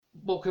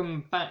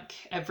Welcome back,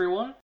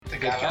 everyone. The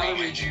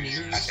Gallery Region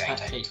News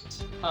at 8.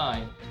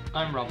 Hi,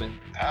 I'm Robin.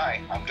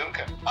 Hi, I'm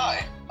Duncan.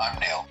 Hi, I'm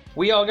Neil.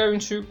 We are going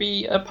to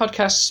be a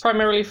podcast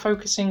primarily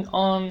focusing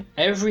on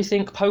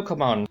everything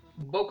Pokemon.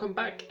 Welcome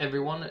back,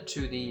 everyone,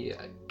 to the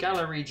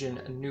Galar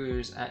Region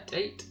News at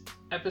 8,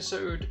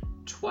 episode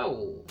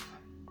 12.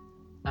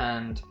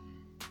 And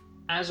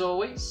as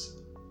always,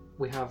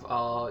 we have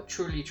our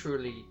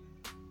truly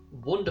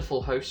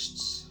wonderful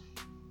hosts,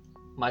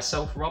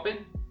 myself,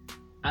 Robin,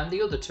 and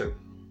the other two.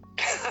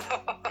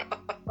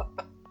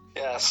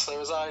 Yes, there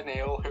was I,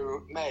 Neil,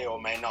 who may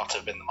or may not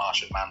have been the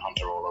Martian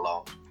Manhunter all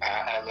along.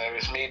 And there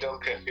was me,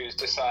 Duncan, who's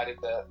decided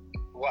that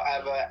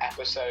whatever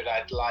episode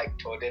I'd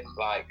liked or didn't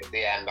like, at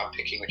the end I'm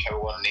picking whichever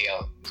one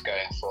Neil is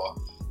going for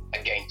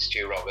against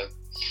you, Robin.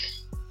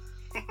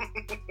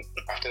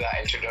 After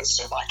that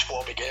introduction, My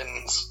tour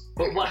begins.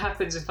 But what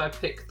happens if I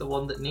pick the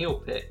one that Neil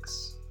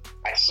picks?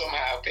 I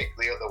somehow picked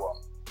the other one.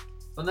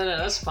 Well, no,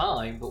 that's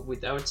fine, but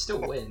I would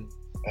still win.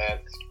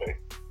 That's true.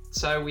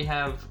 So we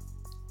have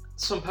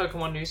some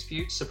Pokemon news for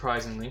you,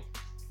 surprisingly.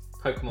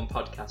 Pokemon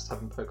podcast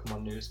having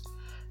Pokemon news.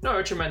 Not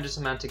a tremendous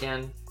amount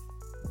again.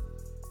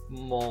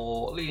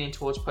 More leaning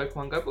towards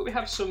Pokemon Go, but we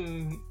have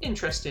some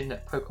interesting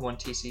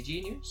Pokemon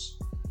TCG news.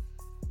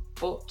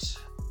 But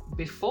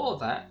before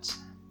that,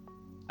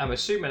 I'm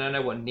assuming I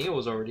know what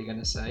Neil's already going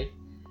to say.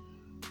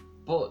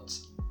 But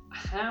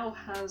how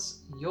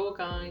has your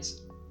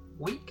guys'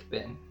 week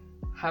been?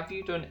 Have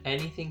you done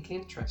anything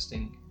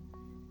interesting?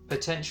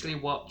 Potentially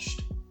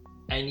watched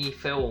any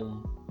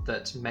film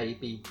that may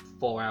be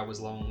 4 hours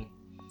long?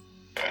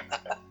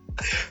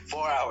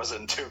 4 hours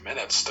and 2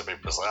 minutes, to be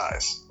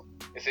precise.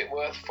 Is it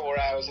worth 4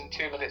 hours and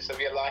 2 minutes of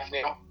your life,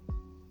 Neil?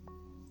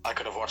 I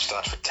could have watched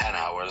that for 10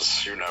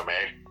 hours, you know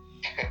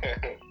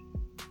me.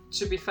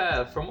 To be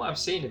fair, from what I've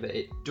seen of it,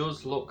 it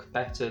does look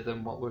better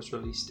than what was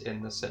released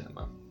in the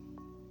cinema.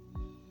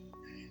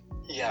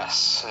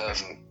 Yes,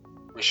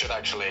 we should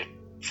actually,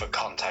 for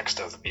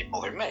context of the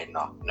people who may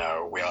not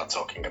know, we are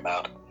talking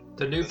about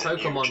The new The new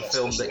Pokemon Justice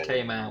film that League.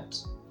 came out.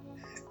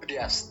 But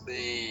yes,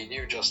 the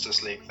new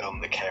Justice League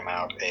film that came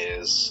out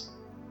is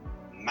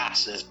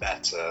masses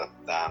better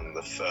than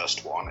the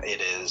first one.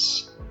 It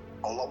is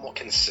a lot more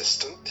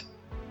consistent.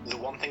 The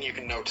one thing you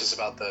can notice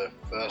about the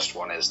first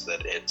one is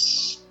that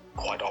it's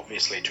quite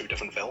obviously two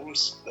different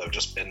films that have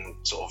just been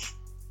sort of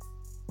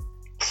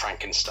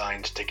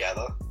Frankensteined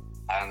together.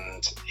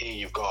 And here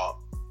you've got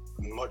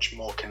much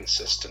more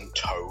consistent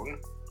tone.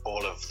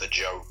 All of the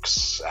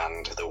jokes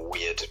and the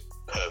weird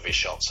pervy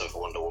shots of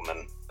Wonder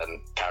Woman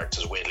and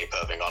characters weirdly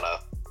perving on her,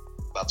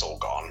 that's all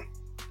gone.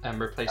 And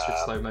replaced with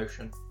slow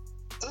motion.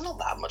 There's not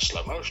that much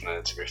slow motion in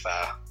it, to be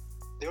fair.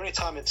 The only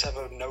time it's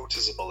ever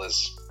noticeable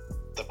is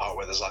the part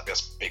where there's like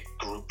this big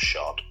group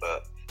shot,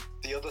 but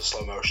the other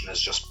slow motion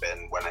has just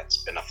been when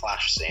it's been a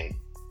Flash scene.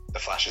 The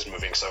Flash is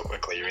moving so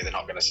quickly, you're either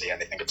not going to see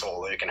anything at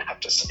all, or you're going to have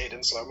to see it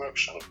in slow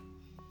motion.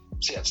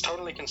 So yeah, it's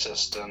totally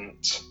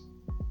consistent.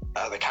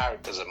 The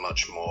characters are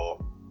much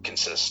more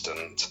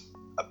consistent,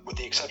 with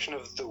the exception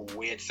of the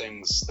weird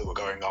things that were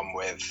going on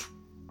with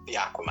the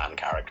Aquaman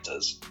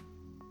characters.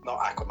 Not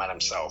Aquaman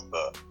himself,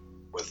 but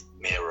with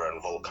Mira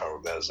and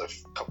Volko, there's a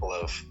couple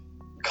of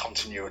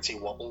continuity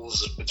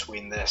wobbles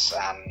between this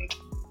and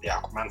the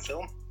Aquaman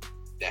film.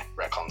 Yeah,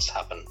 retcons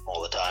happen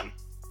all the time.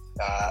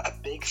 A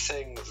big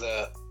thing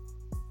that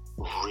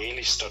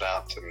really stood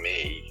out to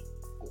me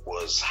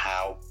was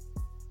how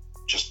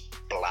just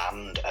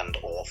bland and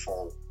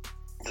awful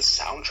the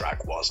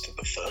soundtrack was to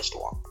the first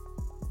one.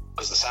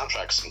 Because the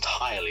soundtrack's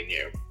entirely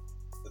new.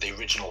 The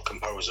original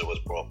composer was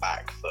brought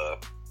back for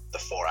the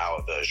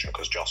 4-hour version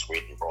because Joss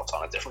Whedon brought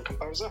on a different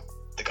composer,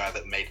 the guy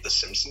that made the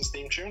Simpsons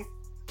theme tune.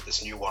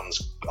 This new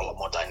one's a lot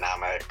more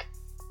dynamic.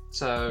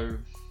 So,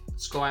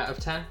 score out of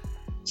 10?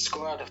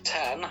 Score out of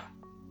 10,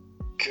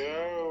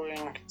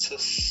 going to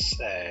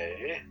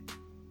say,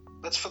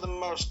 let's for the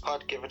most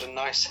part give it a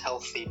nice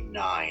healthy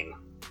 9.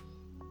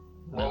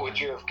 What would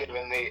you have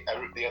given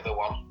the other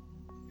one?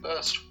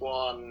 First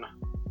one,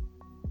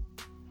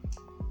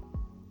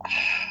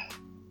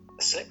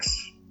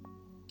 6.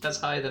 That's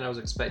higher than I was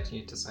expecting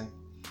you to say.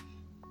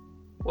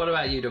 What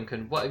about you,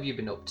 Duncan? What have you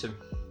been up to?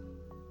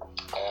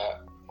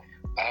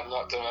 I have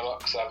not done a lot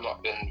because I've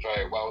not been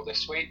very well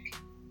this week.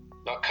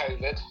 Not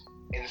COVID.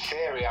 In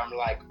theory, I'm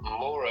like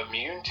more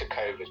immune to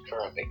COVID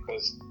currently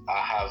because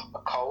I have a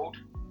cold,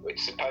 which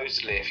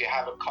supposedly if you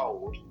have a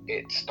cold,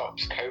 it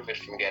stops COVID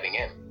from getting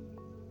in.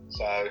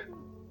 So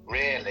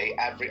really,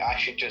 I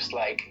should just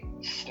like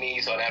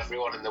sneeze on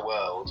everyone in the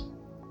world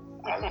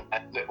and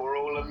we're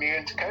all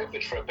immune to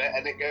COVID for a bit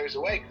and it goes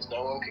away because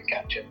no one can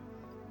catch it.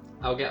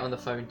 I'll get on the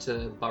phone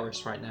to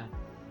Boris right now.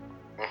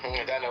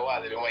 I don't know why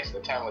they've been wasting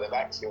the time with a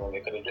vaccine when they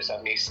could have just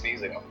had me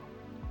sneezing on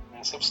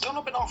them. So I've still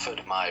not been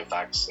offered my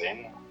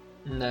vaccine.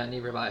 No,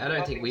 neither have I. I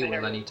don't think we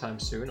will anytime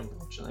soon,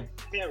 unfortunately.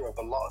 I hear of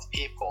a lot of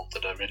people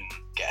that are in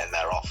getting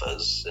their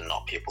offers and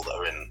not people that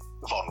are in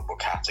vulnerable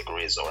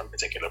categories or in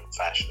particular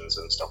professions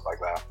and stuff like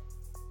that.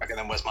 Okay,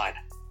 then where's mine?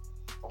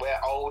 We're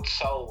old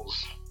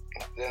souls.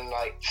 Then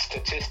like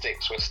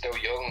statistics, we're still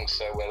young,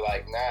 so we're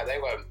like, nah, they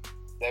won't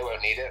They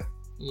won't need it.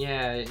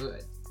 Yeah,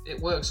 it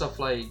works off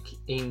like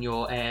in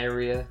your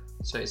area.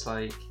 So it's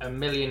like 1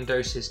 million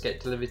doses get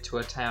delivered to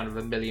a town of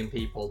 1 million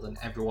people, then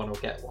everyone will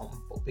get one.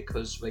 But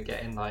because we're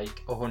getting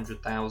like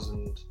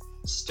 100,000,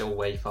 still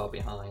way far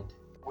behind.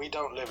 We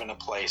don't live in a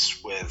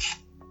place with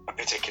a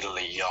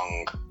particularly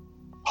young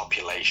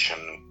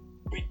population.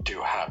 We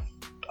do have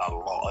a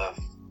lot of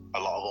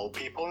old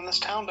people in this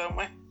town, don't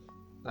we?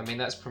 I mean,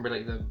 that's probably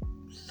like the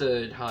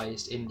third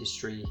highest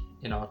industry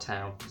in our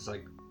town. It's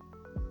like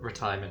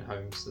retirement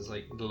homes. There's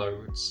like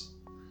loads.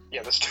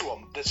 Yeah,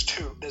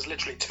 there's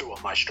literally 2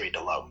 on my street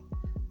alone.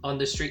 On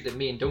the street that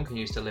me and Duncan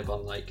used to live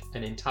on, like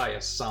an entire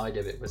side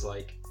of it was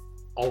like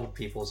old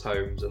people's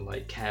homes and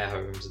like care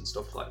homes and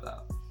stuff like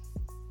that.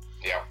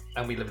 Yeah.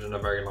 And we lived on a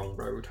very long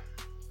road.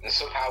 And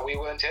somehow we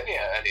weren't in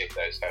any of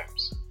those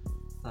homes.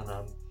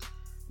 And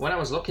when I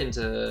was looking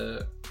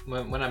to,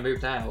 when I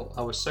moved out,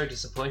 I was so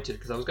disappointed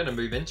because I was going to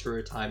move into a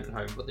retirement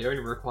home, but the only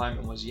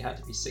requirement was you had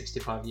to be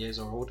 65 years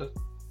or older.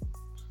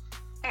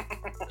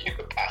 You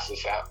could pass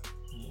this out.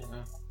 Yeah.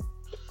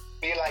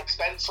 Be like,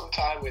 spend some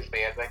time with me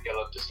and then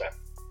you'll understand.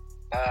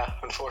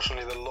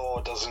 Unfortunately, the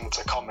law doesn't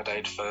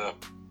accommodate for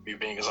you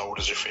being as old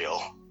as you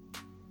feel.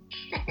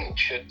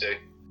 Should do.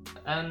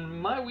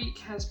 And my week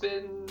has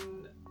been,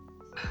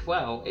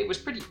 well, it was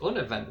pretty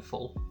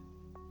uneventful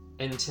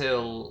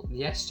until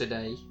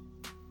yesterday.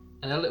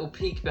 And a little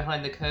peek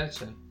behind the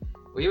curtain.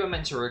 We were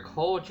meant to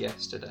record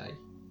yesterday,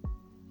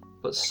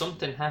 but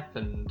something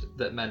happened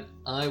that meant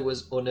I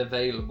was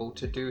unavailable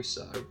to do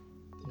so.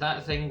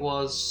 That thing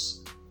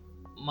was,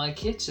 my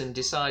kitten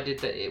decided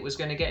that it was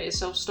going to get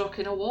itself stuck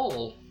in a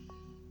wall.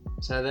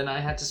 So then I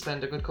had to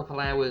spend a good couple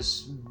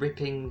hours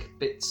ripping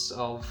bits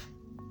of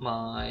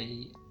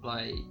my,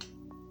 like,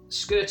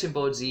 skirting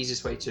board's the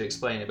easiest way to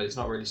explain it, but it's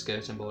not really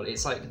skirting board.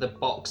 It's like the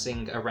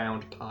boxing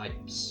around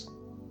pipes.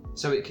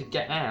 So it could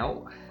get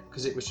out,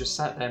 because it was just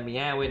sat there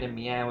meowing and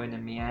meowing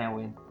and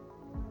meowing.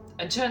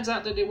 And turns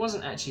out that it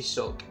wasn't actually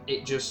stuck,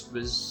 it just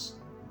was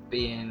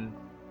being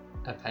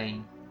a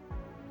pain.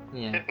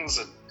 Yeah. Kittens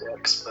are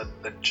dicks, but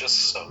they're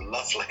just so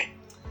lovely.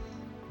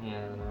 Yeah,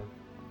 I know.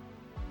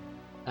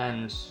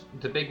 And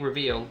the big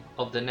reveal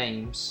of the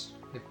names,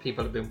 if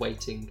people have been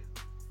waiting,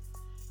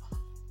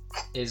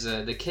 is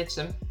the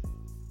kitten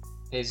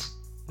is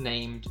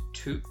named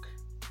Tuk,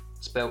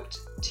 spelt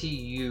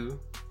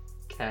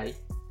T-U-K,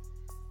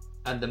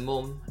 and the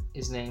mum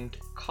is named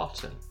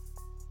Cotton.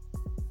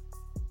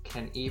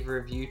 Can either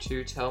of you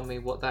two tell me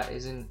what that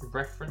is in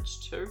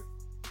reference to?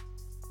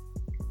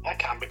 I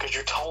can because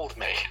you told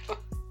me. Well,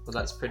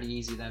 that's pretty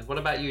easy then. What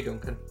about you,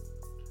 Duncan?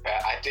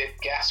 I did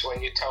guess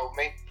when you told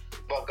me,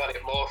 but got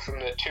it more from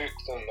the Took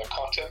than the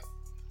Cotton.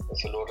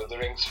 As a Lord of the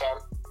Rings fan.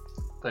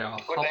 They are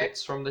Good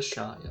hobbits from the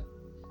Shire.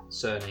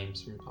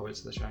 Surnames from hobbits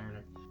of the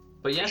Shire.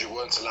 But yeah. You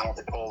weren't allowed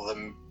to call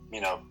them,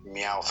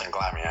 Meowth and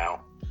Glameow.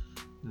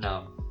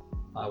 No,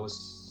 I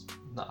was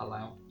not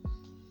allowed.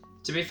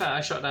 To be fair, I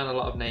shot down a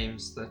lot of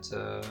names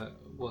that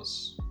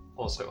was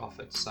also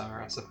offered, so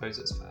I suppose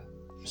it's fair.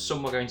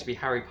 Some were going to be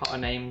Harry Potter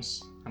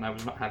names, and I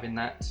was not having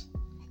that,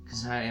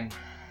 because I am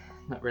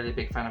not really a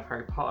big fan of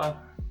Harry Potter.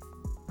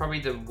 Probably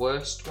the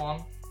worst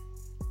one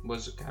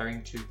was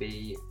going to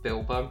be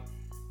Bilbo,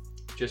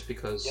 just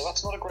because... Yeah,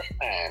 that's not a great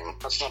name.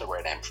 That's not a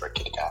great name for a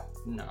kitty cat.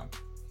 No.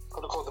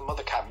 Could have called the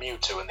mother cat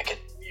Mewtwo and the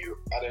kitten Mew.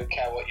 I don't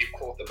care what you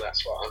call them,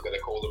 that's what I'm going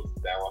to call them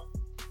from now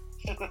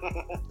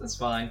on. That's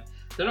fine.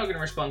 They're not going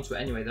to respond to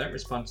it anyway. They don't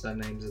respond to their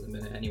names at the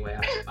minute anyway,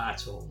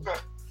 at all.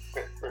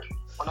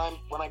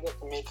 When I get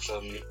to meet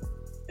them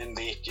in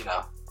the,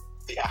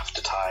 the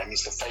after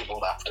times, the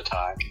fabled after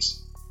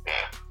times, Yeah.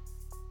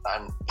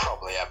 I'm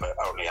probably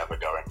only ever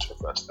going to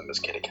refer to them as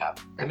kitty cat.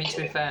 I mean,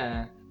 to be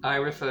fair, I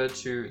refer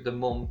to the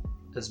mum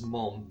as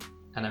mum,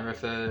 and I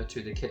refer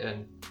to the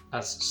kitten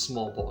as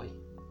small boy,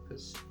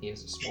 because he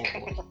is a small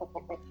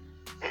boy.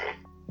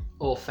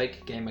 Or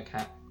fake gamer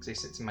cat, because he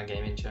sits in my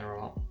gaming chair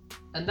a lot.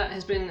 And that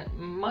has been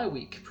my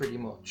week, pretty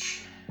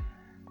much.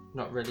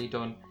 Not really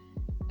done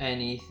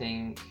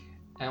anything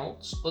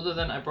else, other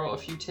than I brought a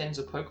few tins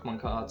of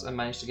Pokemon cards and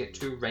managed to get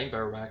 2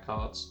 Rainbow Rare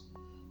cards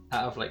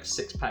out of like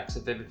 6 packs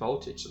of Vivid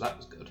Voltage, so that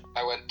was good.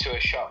 I went to a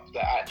shop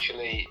that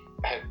actually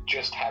had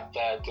just had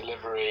their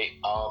delivery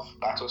of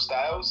Battle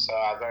Styles, so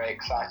I very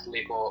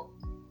excitedly bought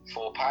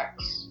 4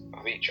 packs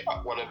of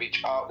one of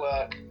each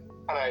artwork,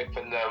 and I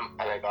opened them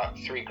and I got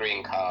 3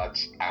 green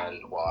cards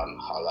and 1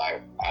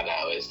 holo, and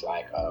I was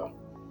like, oh.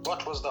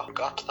 What was the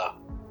got though?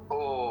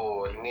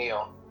 Oh,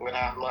 Neil. Might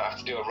have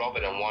to do a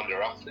Robin and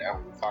wander off now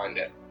and find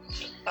it.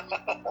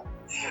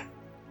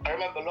 I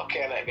remember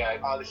looking at it and going,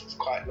 oh, this is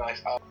quite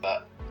nice art,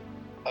 but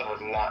other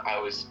than that, I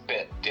was a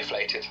bit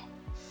deflated.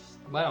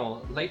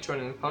 Well, later on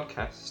in the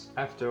podcast,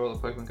 after all the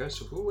Pokemon Go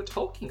stuff, we were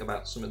talking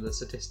about some of the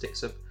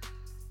statistics of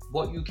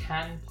what you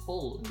can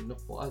pull and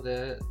what are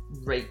the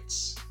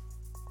rates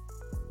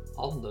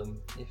on them,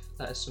 if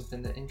that is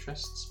something that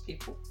interests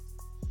people.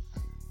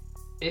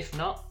 If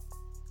not,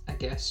 I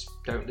guess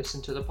don't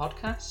listen to the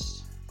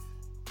podcast.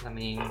 I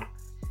mean,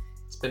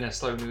 it's been a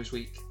slow news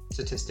week.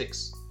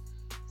 Statistics,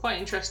 quite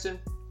interesting.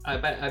 I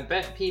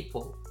bet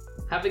people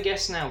Have a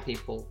guess now,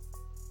 people.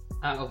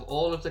 Out of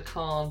all of the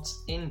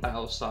cards in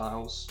Battle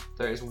Styles,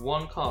 there is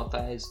one card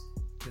that is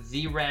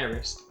the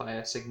rarest by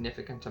a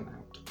significant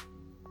amount.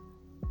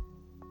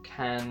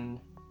 Can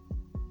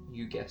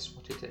you guess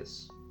what it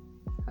is?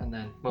 And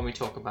then when we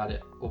talk about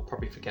it, we'll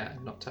probably forget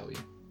and not tell you.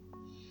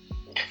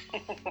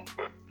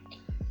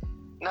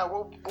 No,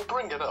 we'll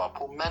bring it up.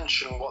 We'll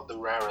mention what the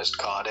rarest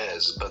card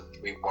is, but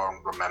we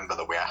won't remember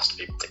that we asked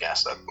people to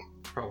guess it.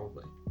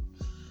 Probably.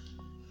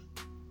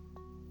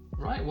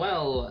 Right,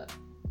 well,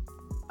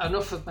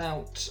 enough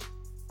about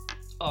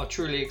our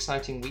truly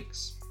exciting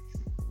weeks,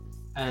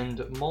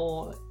 and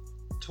more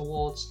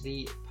towards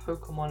the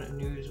Pokemon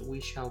news we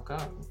shall go.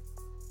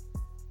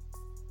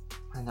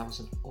 And that was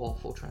an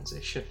awful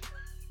transition.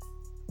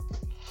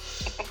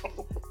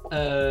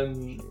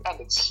 And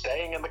it's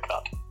staying in the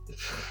cut.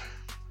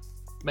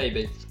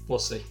 Maybe. We'll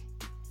see.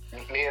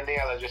 Me and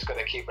Neil are just going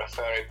to keep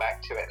referring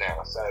back to it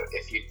now, so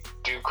if you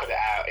do cut it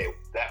out,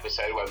 the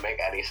episode won't make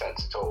any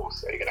sense at all,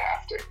 so you're going to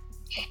have to.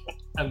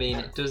 I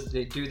mean,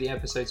 do the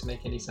episodes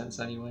make any sense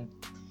anyway?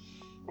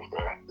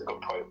 That's a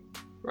good point.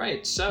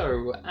 Right,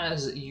 so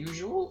as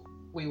usual,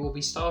 we will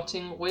be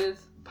starting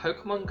with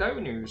Pokemon Go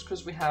news,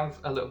 because we have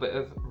a little bit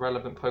of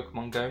relevant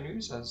Pokemon Go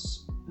news,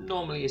 as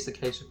normally is the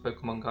case with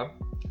Pokemon Go.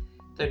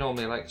 They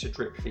normally like to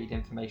drip feed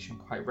information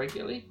quite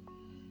regularly.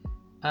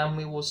 And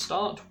we will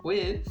start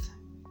with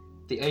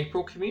the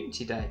April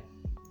Community Day.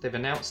 They've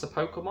announced the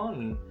Pokemon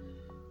and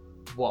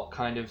what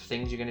kind of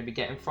things you're going to be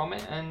getting from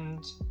it,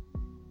 and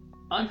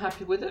I'm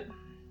happy with it.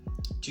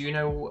 Do you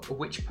know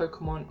which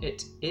Pokemon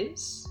it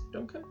is,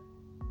 Duncan?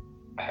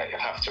 You'll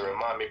have to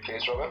remind me,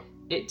 please, Robin.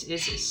 It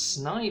is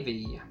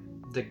Snivy,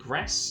 the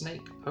grass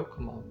snake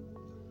Pokemon.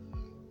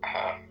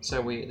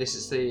 So this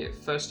is the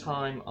first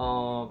time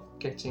of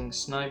getting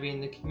Snivy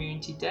in the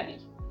Community Day.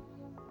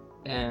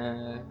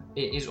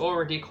 It is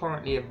already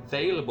currently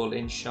available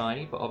in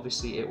Shiny, but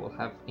obviously it will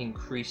have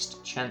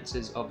increased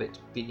chances of it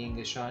being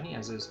a Shiny,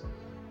 as is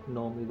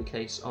normally the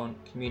case on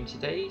Community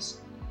Days.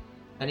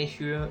 And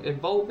if you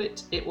evolve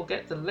it, it will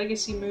get the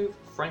legacy move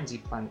Frenzy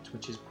Plant,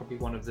 which is probably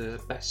one of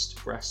the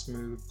best grass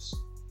moves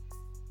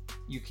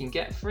you can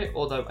get for it,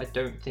 although I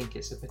don't think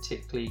it's a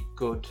particularly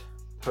good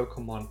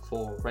Pokemon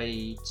for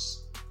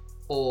raids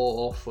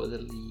or for the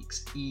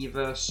leagues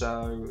either,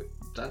 so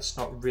that's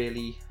not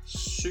really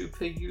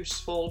super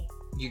useful.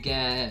 You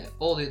get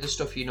all the other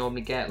stuff you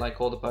normally get,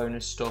 like all the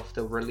bonus stuff.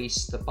 They'll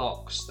release the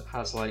box that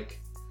has like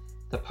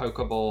the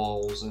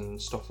Pokeballs and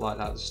stuff like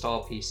that, the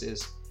star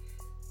pieces.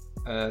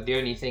 The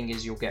only thing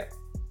is you'll get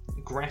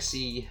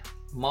grassy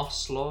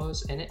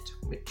Mosslores in it,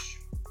 which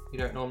you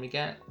don't normally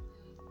get.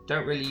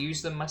 Don't really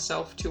use them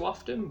myself too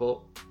often, but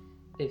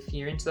if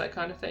you're into that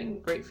kind of thing,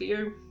 great for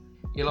you.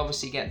 You'll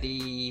obviously get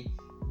the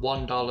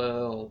 $1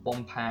 or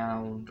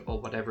 £1 or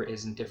whatever it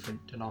is in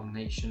different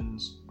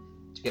denominations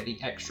to get the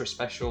extra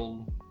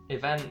special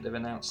event. They've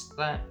announced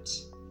that.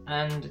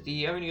 And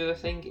the only other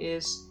thing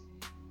is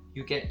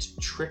you get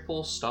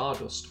triple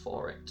Stardust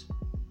for it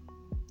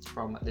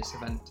from this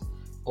event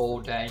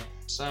all day.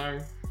 So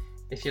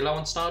if you're low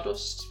on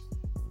Stardust,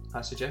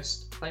 I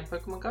suggest playing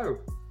Pokemon Go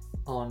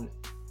on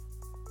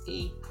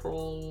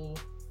April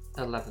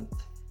 11th,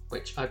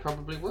 which I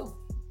probably will.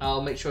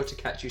 I'll make sure to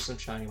catch you some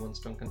shiny ones,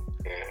 Duncan.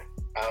 Yeah,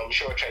 I'm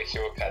sure Tracy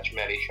will catch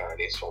many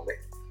shinies for me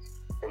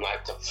from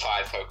like the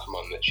 5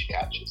 Pokemon that she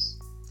catches.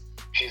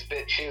 She's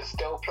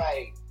still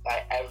playing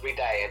like every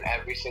day, and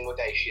every single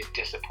day she's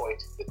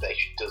disappointed the day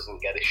she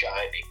doesn't get a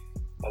shiny.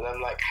 And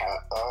I'm like,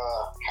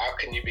 how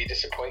can you be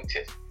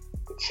disappointed?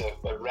 It's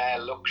a rare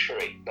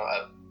luxury, not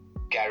a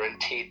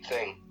guaranteed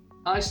thing.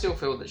 I still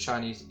feel that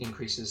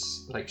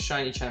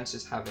shiny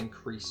chances have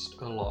increased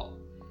a lot.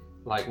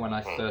 Like when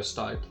I first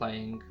started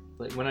playing,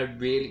 like when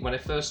I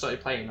first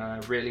started playing and I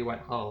really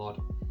went hard,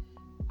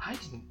 I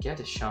didn't get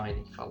a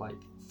shiny for like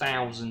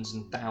thousands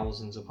and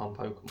thousands upon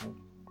Pokemon.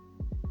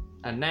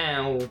 And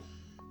now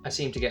I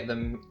seem to get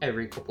them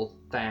every couple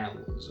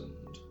thousand,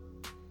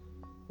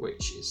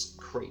 which is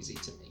crazy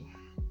to me.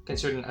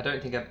 Considering I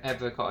don't think I've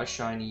ever got a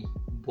shiny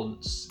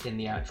once in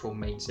the actual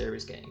main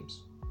series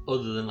games,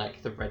 other than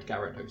like the Red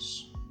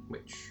Gyarados,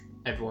 which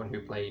everyone who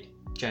played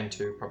Gen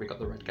 2 probably got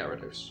the Red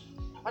Gyarados.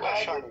 I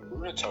got a shiny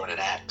Lunatone in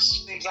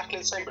X. Exactly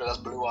the same, but it has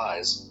blue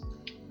eyes.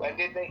 When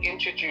did they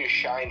introduce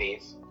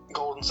shinies?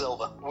 Gold and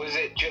silver. Was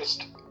it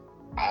just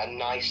a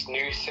nice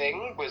new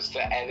thing? Was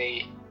there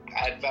any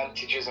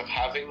advantages of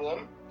having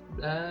them?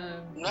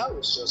 No,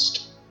 it's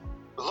just,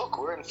 look,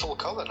 we're in full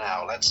colour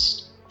now.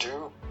 Let's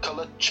do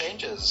colour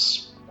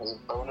changes as a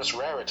bonus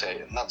rarity,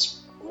 and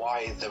that's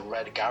why the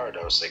Red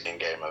Gyarados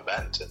in-game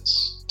event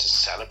is to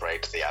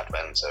celebrate the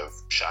advent of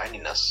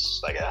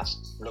shininess, I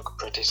guess. Look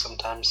pretty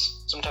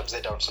sometimes. Sometimes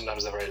they don't.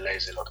 Sometimes they're very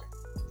lazy looking.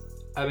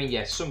 I mean,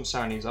 yes, some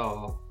shinies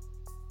are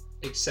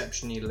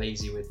exceptionally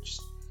lazy with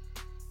just...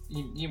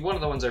 one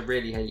of the ones I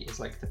really hate is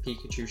like the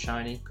Pikachu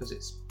shiny, because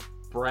it's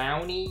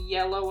browny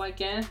yellow, I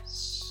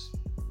guess.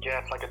 Yeah,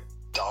 it's like a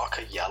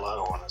darker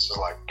yellow, and it's just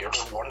like, you're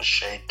just one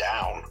shade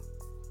down.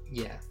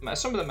 Yeah,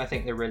 some of them I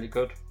think they're really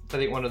good. I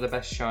think one of the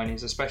best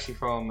shinies, especially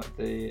from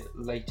the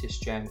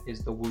latest gen,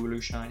 is the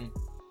Wooloo shiny.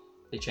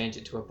 They changed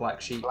it to a black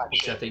sheep,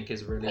 which I think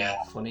is really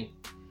funny.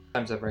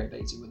 Sometimes they're very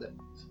lazy with it.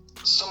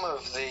 Some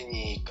of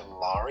the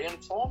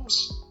Galarian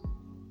forms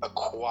are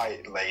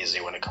quite lazy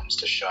when it comes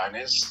to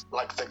shinies.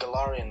 Like the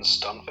Galarian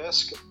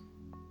Stunfisk,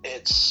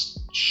 its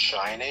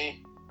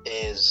shiny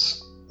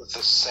is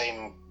the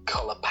same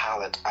colour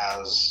palette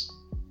as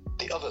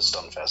the other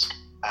Stunfisk.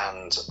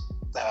 And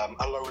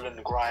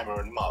Alolan Grimer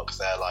and Muk,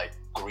 they're like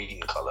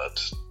green coloured.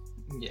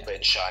 Yeah. But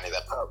in shiny,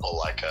 they're purple,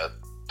 like a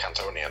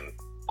Cantonian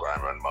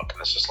Grimer and Muk.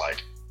 And it's just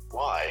like,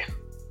 why?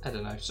 I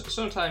don't know. So,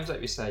 sometimes,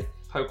 like we say,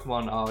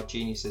 Pokemon are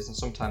geniuses, and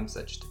sometimes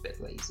they're just a bit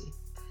lazy.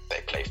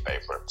 They play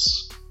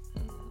favourites.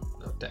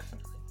 Oh,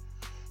 definitely.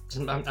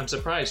 I'm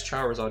surprised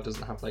Charizard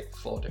doesn't have like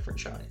 4 different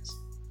shinies.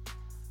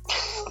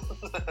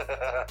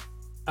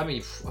 I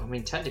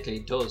mean, technically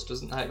it does,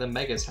 doesn't like the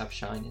Megas have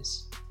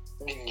shinies?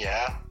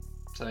 Yeah.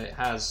 So it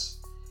has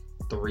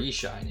 3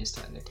 shinies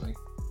technically.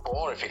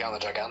 Or if you count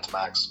the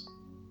Gigantamax.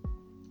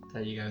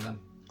 There you go then.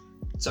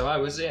 So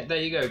there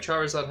you go.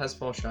 Charizard has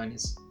 4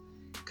 shinies.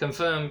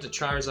 Confirmed,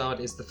 Charizard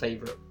is the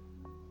favourite.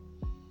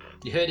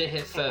 You heard it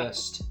here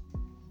first.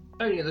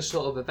 Only other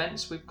sort of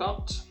events we've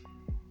got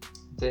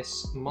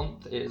this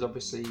month is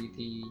obviously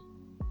the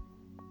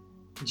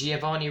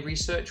Giovanni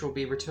research will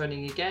be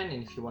returning again,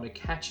 and if you want to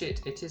catch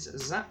it, it is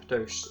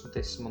Zapdos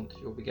this month.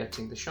 You'll be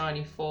getting the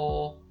shiny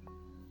for.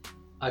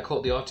 I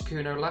caught the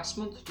Articuno last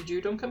month. Did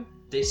you, Duncan?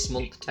 This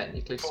month,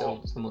 technically,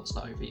 so the month's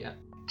not over yet.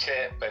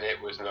 But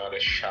it was not a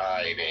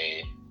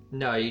shiny.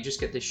 No, you just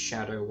get this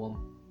shadow one.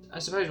 I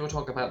suppose we'll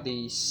talk about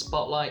the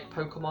Spotlight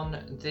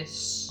Pokemon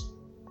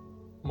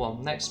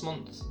next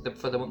month,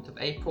 for the month of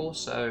April.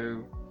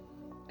 So,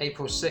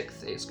 April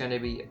 6th, it's going to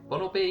be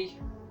Bunnelby.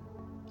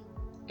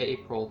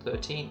 April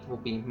 13th will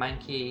be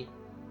Mankey.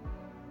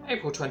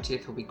 April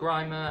 20th will be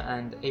Grimer,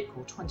 and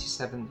April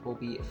 27th will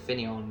be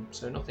Finneon.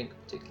 So nothing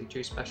particularly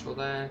too special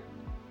there.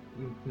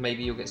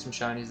 Maybe you'll get some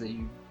shinies that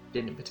you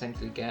didn't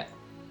potentially get.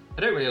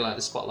 I don't really like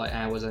the Spotlight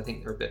Hours. I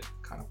think they're a bit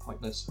kind of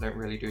pointless. I don't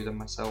really do them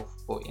myself,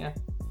 but yeah.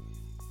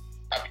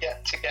 I've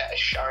yet to get a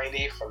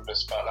shiny from the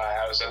Spotlight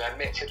Hours, and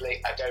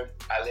admittedly, I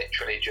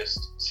literally just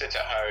sit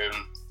at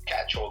home,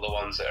 catch all the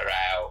ones that are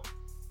out,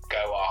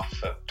 go off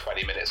for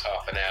 20 minutes,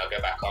 half an hour,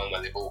 go back on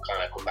when they've all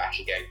kind of come back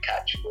again,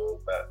 catch them all,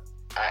 but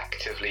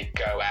actively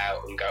go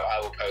out and go, I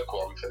will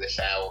Pokemon for this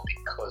hour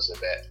because of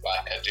it,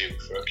 like I do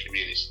for a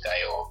community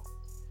day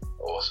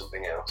or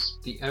something else.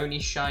 The only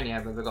shiny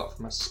I've ever got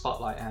from a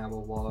Spotlight Hour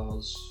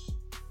was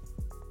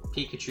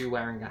Pikachu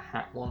wearing a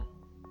hat one,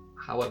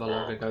 however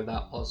long ago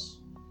that was.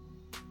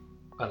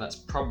 And that's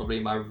probably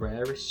my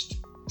rarest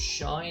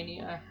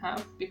shiny I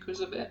have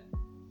because of it.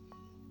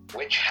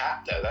 Which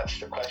hat though? That's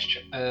the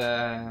question.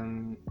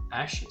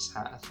 Ash's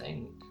hat, I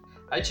think.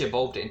 I actually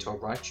evolved it into a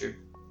Raichu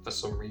for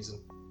some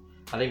reason.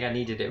 I think I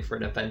needed it for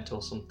an event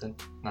or something.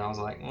 And I was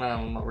like, well,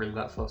 I'm not really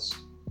that fussed.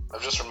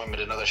 I've just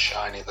remembered another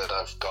shiny that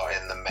I've got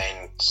in the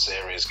main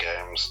series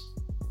games.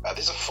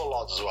 These are full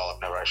odds as well.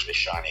 I've never actually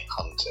shiny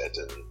hunted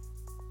and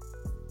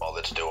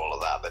bothered to do all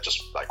of that. They're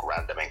just like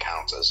random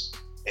encounters.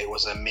 It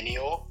was a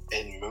Minior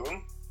in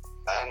Moon,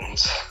 and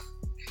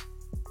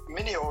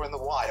Minior in the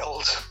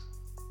wild,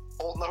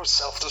 all no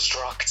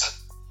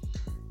self-destruct.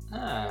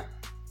 Ah.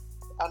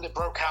 And it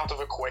broke out of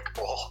a quick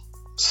ball.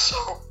 So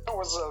it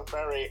was a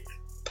very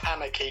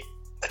panicky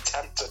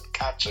attempt at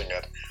catching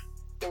it.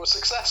 It was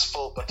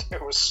successful, but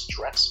it was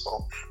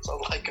stressful. So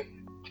like,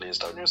 please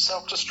don't use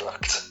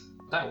self-destruct.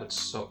 That would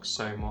suck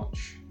so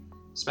much.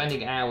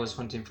 Spending hours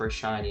hunting for a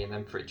shiny and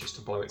then for it just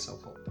to blow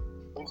itself up.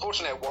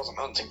 Unfortunately, I wasn't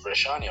hunting for a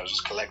shiny. I was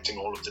just collecting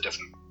all of the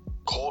different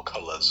core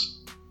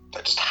colours.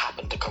 I just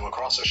happened to come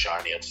across a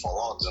shiny at full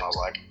odds, and I was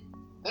like,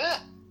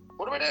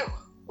 what do I do?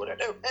 What do I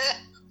do?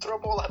 Throw a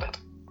ball at it.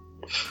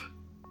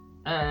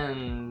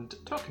 And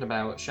talking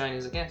about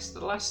shinies, I guess,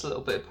 the last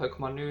little bit of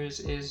Pokemon news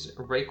is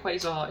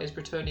Rayquaza is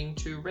returning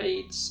to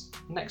raids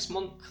next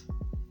month.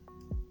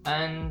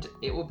 And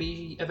it will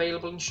be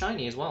available in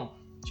shiny as well.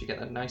 So you get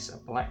that nice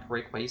black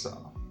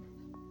Rayquaza.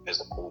 It's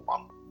a cool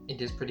one. It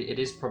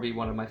is probably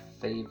one of my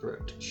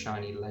favourite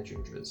shiny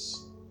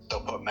legendaries. They'll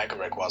put Mega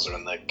Rayquaza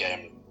in the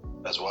game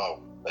as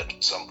well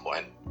at some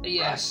point.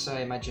 Yes, right?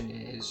 I imagine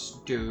it is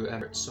due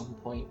at some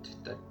point.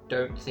 I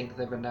don't think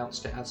they've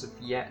announced it as of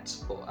yet,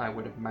 but I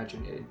would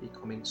imagine it would be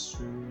coming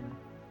soon.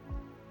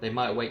 They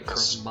might wait for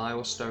a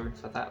milestone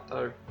for that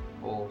though,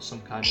 or some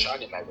kind of...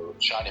 Shiny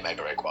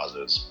Mega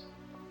Rayquaza is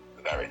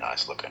very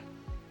nice looking.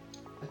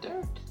 I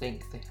don't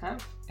think they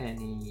have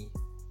any...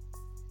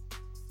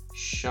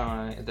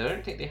 I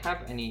don't think they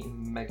have any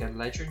Mega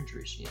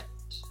Legendaries yet.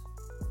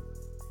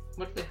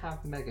 What do they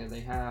have Mega? They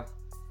have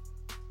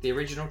the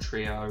original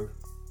trio,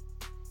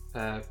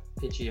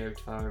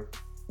 Pidgeotto.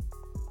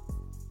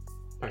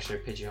 Actually,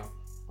 Pidgeotto.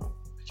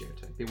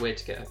 It'd be weird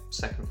to get a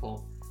second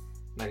form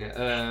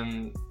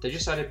Mega. They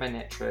just added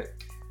Manectric,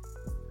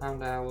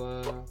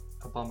 Houndour,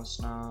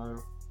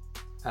 Abomasnow,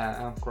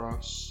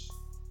 Ampharos,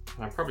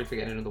 and I'm probably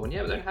forgetting another one.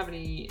 Yeah, but they don't have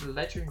any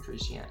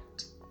Legendaries yet.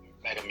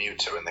 Mega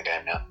Mewtwo in the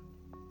game yet?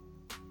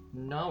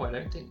 No, I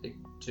don't think they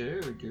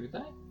do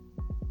they?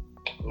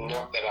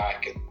 Not that I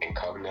can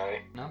think of, no.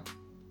 No.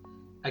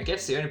 I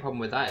guess the only problem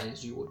with that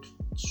is you would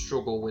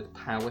struggle with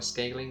power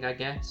scaling, I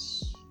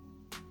guess.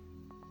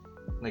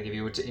 Like, if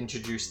you were to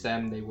introduce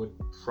them, they would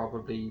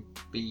probably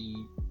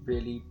be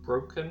really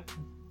broken.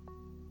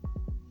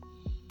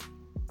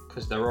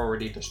 Because they're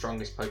already the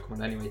strongest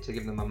Pokemon anyway. To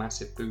give them a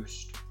massive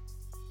boost,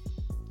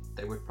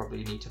 they would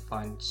probably need to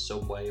find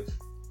some way of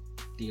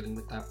dealing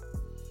with that.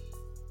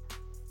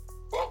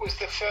 What was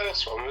the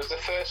first one? Was the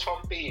first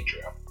one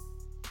Beedrill?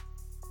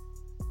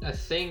 I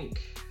think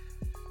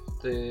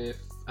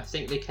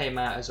they came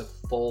out as a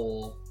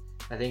 4.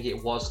 I think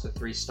it was the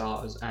 3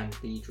 starters and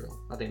Beedrill.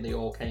 I think they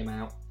all came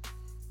out.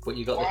 But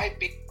you got Why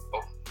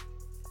Beedrill?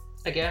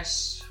 I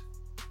guess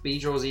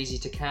Beedrill's easy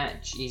to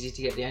catch, easy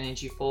to get the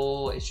energy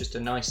for. It's just a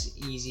nice,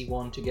 easy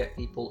one to get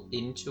people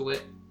into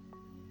it.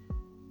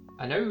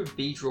 I know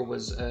Beedrill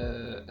was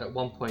at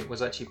one point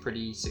was actually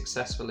pretty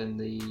successful in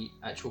the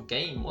actual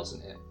game,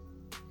 wasn't it?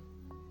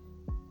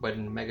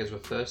 When Megas were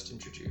first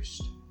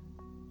introduced.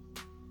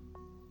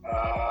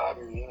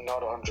 I'm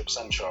not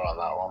 100% sure on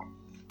that one.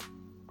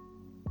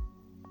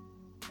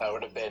 That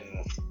would have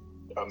been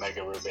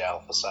Omega Ruby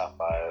Alpha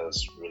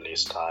Sapphire's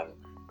release time.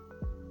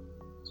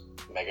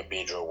 Mega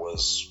Beedrill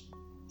was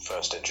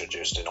first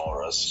introduced in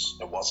Auras.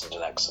 It wasn't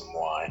an X and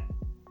Y.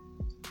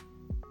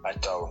 I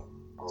don't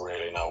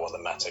really know what the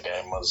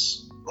metagame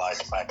was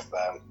like back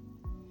then.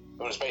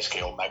 It was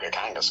basically all Mega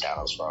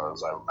Kangaskhan as far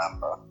as I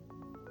remember.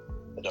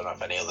 I don't know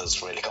if any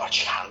others really got a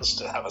chance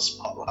to have a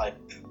spotlight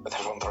with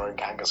everyone throwing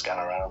Kangaskhan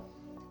around.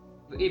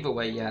 Either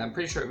way, yeah, I'm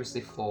pretty sure it was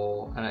the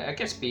 4. And I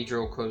guess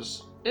Beedrill,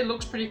 because it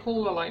looks pretty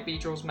cool. I like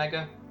Beedrill's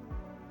Mega.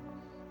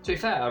 To be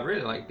fair, I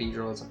really like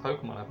Beedrill as a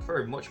Pokemon. I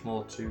prefer it much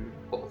more to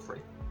Butterfree.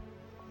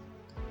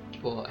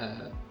 But,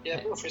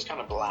 yeah, Butterfree's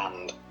kind of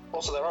bland.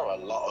 Also, there are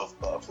a lot of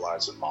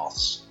butterflies and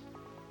moths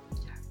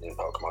in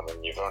Pokemon,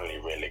 and you've only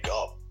really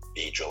got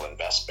Beedrill and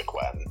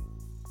Vespiquen.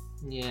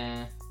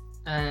 Yeah.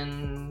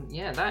 And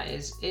yeah, that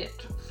is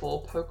it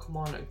for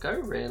Pokemon Go,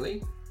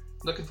 really.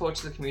 Looking forward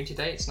to the community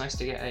day. It's nice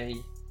to get a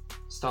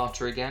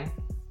starter again.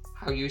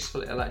 How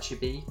useful it'll actually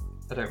be,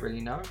 I don't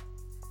really know.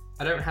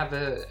 I don't have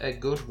a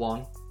good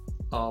one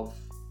of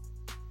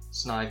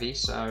Snivy,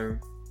 so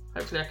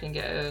hopefully I can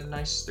get a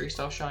nice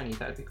 3-star shiny.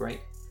 That'd be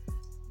great.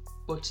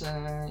 But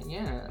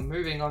yeah,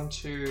 moving on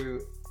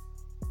to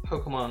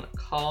Pokemon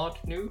card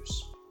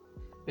news.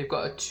 We've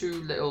got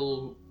 2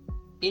 little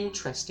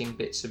interesting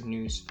bits of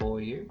news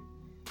for you.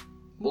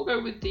 We'll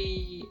go with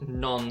the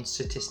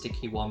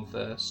non-statistic-y one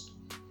first,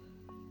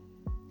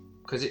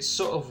 because it's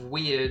sort of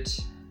weird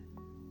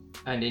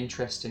and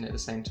interesting at the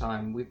same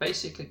time. We've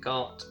basically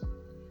got,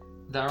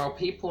 there are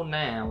people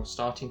now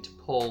starting to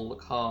pull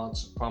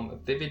cards from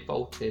Vivid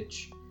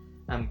Voltage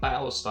and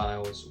Battle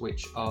Styles,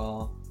 which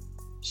are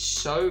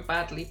so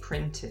badly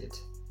printed,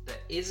 there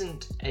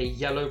isn't a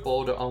yellow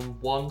border on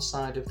one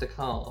side of the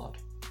card.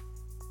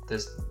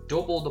 There's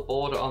double the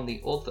border on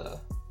the other,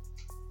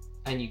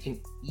 and you can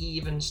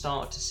even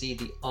start to see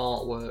the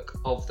artwork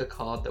of the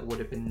card that would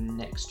have been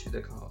next to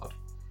the card.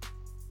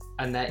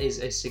 And there is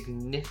a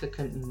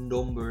significant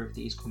number of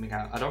these coming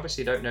out. I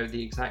obviously don't know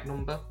the exact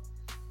number,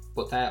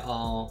 but there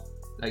are,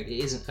 like,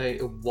 it isn't a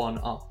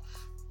one-off.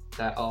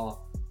 There are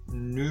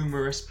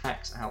numerous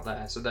packs out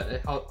there, so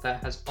that there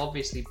has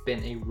obviously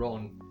been a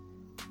run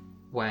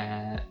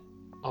where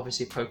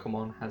obviously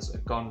Pokemon has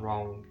gone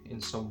wrong in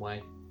some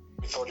way.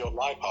 You thought your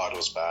Liepard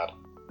was bad?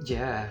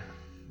 Yeah,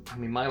 I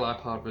mean, my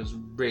Liepard was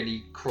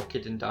really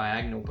crooked and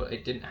diagonal, but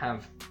it didn't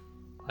have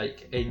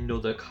like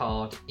another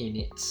card in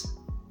it.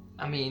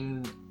 I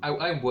mean,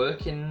 I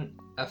work in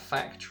a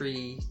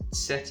factory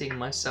setting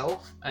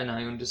myself, and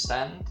I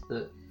understand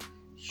that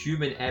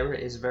human error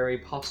is very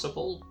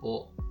possible,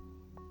 but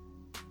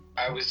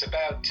I was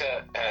about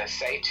to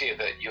say to you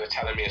that you were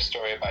telling me a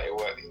story about your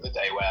work the other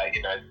day where,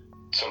 you know,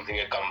 something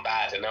had gone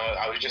bad, and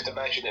I was just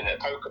imagining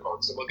a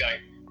Pokemon, someone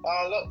going,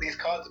 oh look, these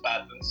cards are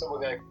bad, and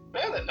someone going,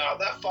 no they're not,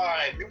 they're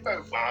fine, they're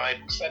both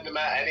fine, we'll send them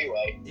out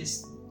anyway.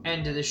 It's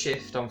end of the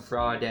shift on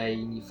Friday,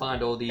 and you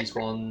find all these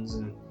ones,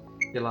 and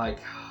you're like,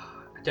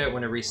 I don't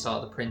want to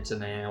restart the printer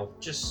now,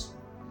 just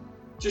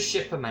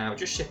ship them out,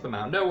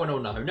 no one will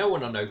know, no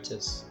one will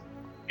notice.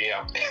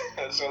 Yeah,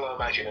 that's all I'm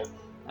imagining.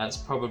 That's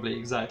probably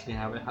exactly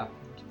how it happened.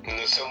 And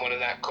there's someone in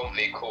that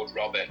company called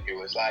Robert who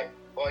was like,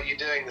 what are you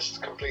doing, this is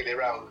completely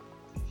wrong.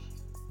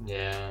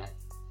 Yeah.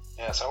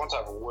 Yeah, so I want to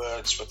have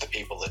words with the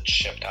people that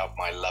shipped out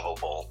my level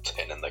ball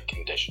tin in the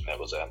condition it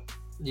was in.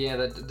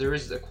 Yeah, there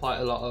is quite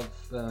a lot of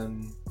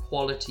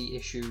quality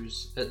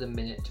issues at the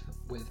minute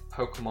with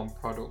Pokemon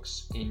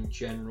products in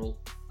general,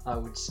 I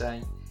would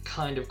say.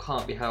 Kind of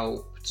can't be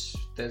helped.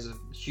 There's a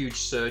huge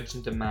surge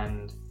in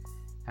demand,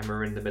 and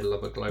we're in the middle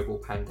of a global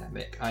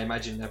pandemic. I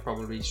imagine they're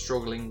probably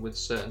struggling with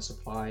certain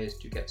suppliers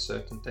to get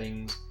certain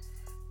things,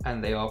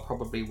 and they are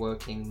probably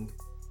working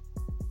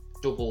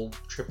double,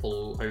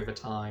 triple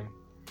overtime.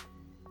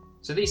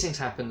 So these things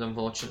happen,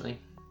 unfortunately.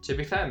 To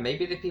be fair,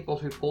 maybe the people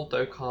who pulled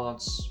those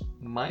cards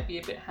might be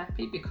a bit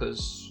happy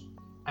because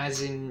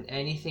as in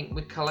anything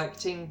with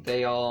collecting,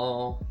 they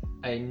are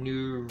a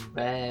new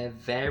rare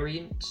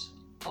variant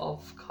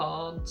of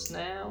cards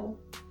now.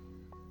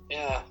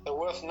 Yeah, they're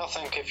worth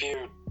nothing if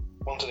you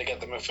wanted to get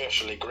them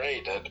officially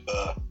graded,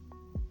 but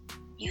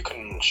you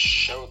can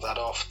show that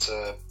off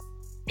to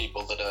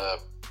people that are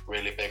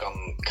really big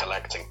on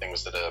collecting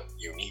things that are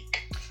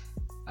unique.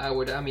 I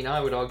would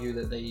argue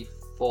that they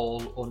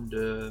fall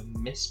under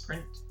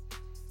misprint,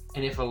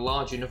 and if a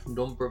large enough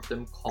number of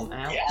them come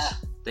out,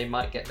 they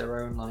might get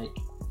their own like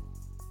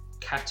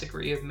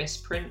category of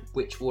misprint,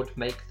 which would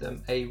make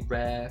them a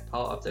rare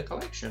part of the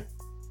collection.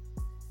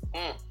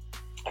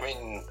 I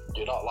mean,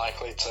 you're not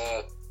likely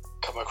to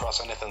come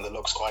across anything that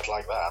looks quite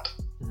like that.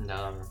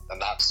 No.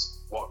 And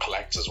that's what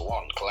collectors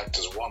want.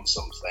 Collectors want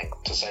something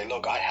to say,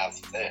 look, I have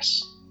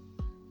this.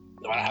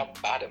 No matter how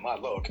bad it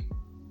might look,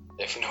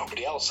 if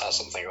nobody else has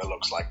something that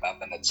looks like that,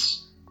 then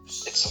it's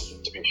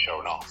something to be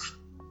shown off.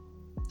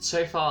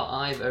 So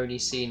far, I've only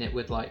seen it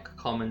with like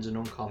commons and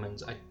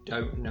uncommons. I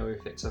don't know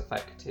if it's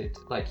affected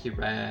like your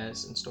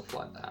rares and stuff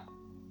like that.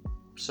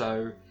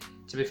 So,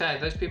 to be fair,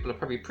 those people are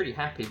probably pretty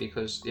happy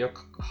because the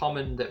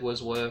common that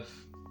was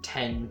worth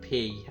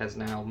 10p has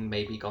now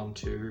maybe gone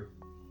to,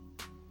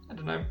 I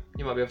don't know,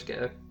 you might be able to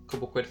get a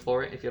couple quid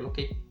for it if you're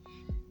lucky.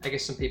 I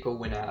guess some people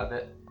win out of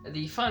it.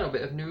 The final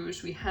bit of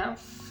news we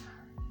have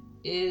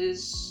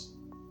is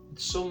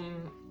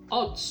some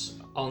odds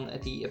on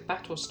the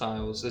battle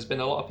styles. There's been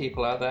a lot of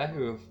people out there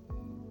who have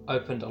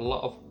opened a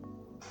lot of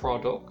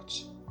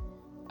product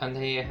and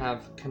they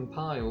have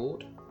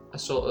compiled a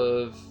sort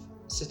of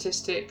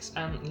statistics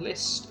and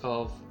list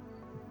of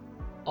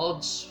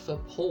odds for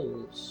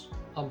pulls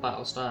on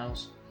battle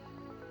styles.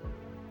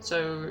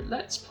 So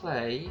let's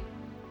play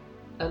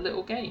a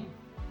little game,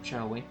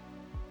 shall we?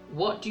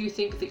 What do you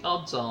think the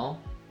odds are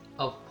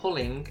of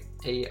pulling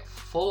a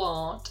full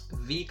art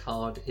V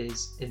card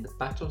is in the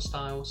battle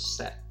styles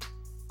set?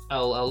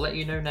 I'll let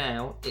you know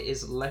now, it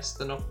is less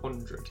than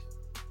 100.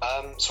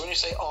 So when you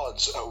say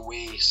odds, are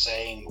we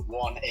saying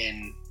 1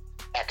 in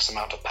X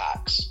amount of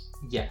packs?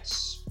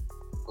 Yes.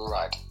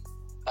 Right.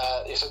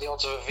 You said the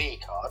odds of a V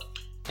card?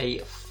 A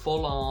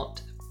full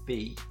art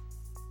V.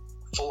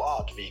 Full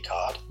art V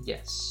card?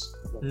 Yes.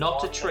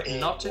 Not a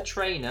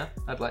trainer.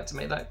 I'd like to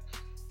make that.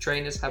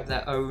 Trainers have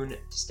their own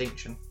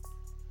distinction.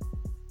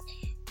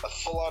 A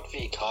full art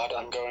V card,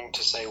 I'm going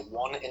to say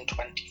 1 in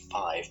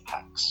 25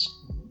 packs.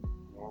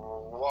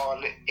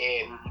 1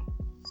 in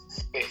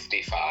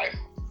 55.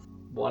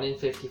 1 in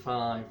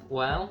 55.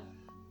 Well,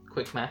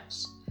 quick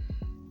maths.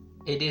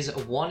 It is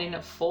 1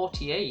 in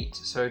 48.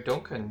 So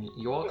Duncan,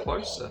 you are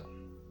closer.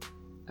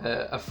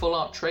 A full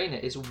art trainer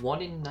is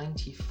 1 in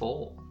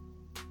 94.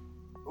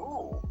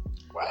 Ooh,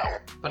 wow.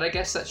 But I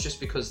guess that's just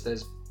because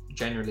there's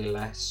generally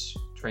less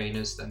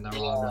trainers than there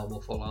are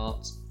normal full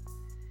arts.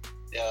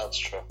 Yeah, that's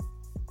true.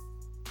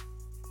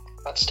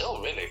 That's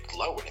still really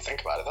low when you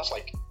think about it. That's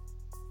like,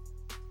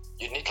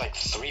 you'd need like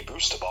 3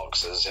 booster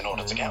boxes in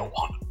order to get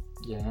one.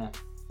 Yeah.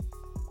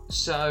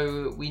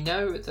 So we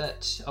know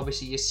that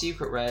obviously your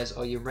secret rares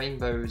are your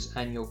rainbows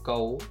and your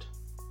gold.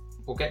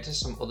 We'll get to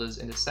some others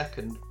in a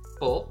second,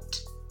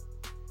 but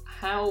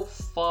how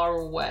far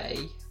away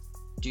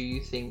do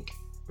you think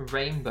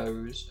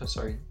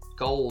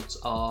golds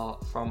are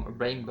from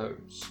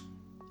rainbows?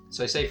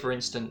 So say for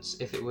instance,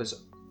 if it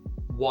was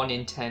 1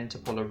 in 10 to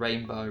pull a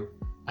rainbow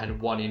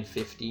and 1 in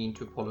 15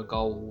 to pull a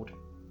gold,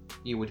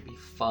 you would be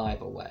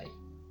 5 away.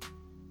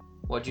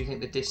 What do you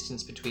think the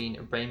distance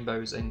between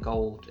rainbows and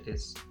gold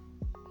is?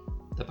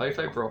 They're both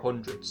over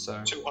 100,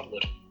 so...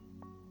 200.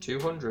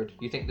 200?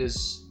 You think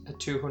there's a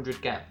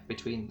 200 gap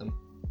between them?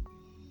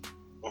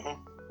 Mm-hmm.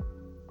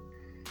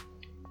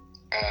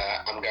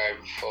 I'm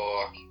going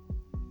for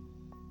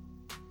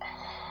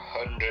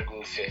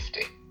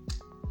 150.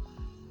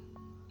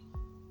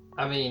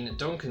 I mean,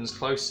 Duncan's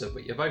closer,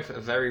 but you're both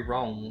very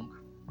wrong.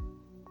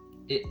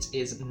 It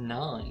is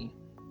 9.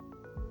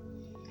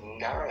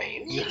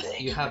 9?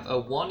 You have a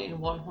 1 in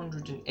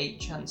 108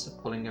 chance of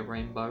pulling a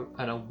rainbow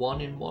and a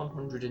 1 in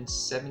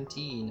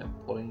 117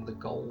 of pulling the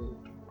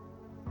gold.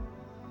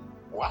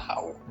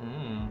 Wow.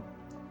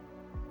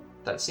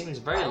 That seems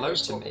very low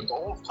to me.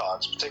 Gold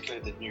cards,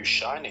 particularly the new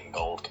shining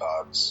gold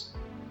cards,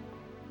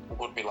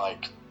 would be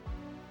like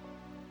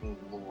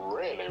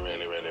really,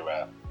 really, really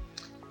rare.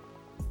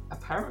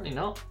 Apparently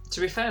not.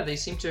 To be fair, they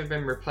seem to have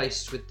been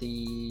replaced with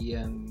the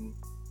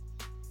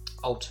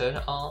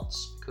alternate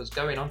arts, because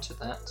going on to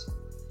that,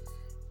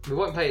 we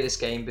won't play this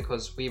game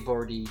because we've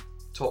already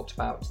talked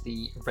about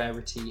the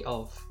rarity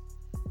of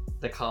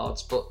the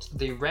cards, but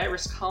the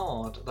rarest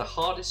card, the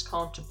hardest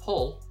card to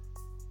pull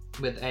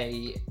with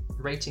a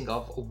rating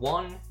of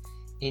 1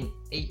 in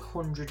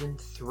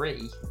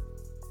 803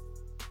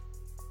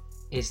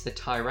 is the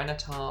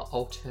Tyranitar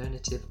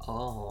Alternative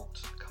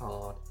Art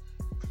card.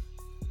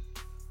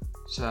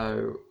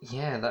 So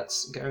yeah,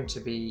 that's going to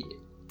be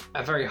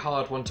a very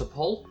hard one to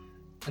pull.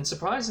 And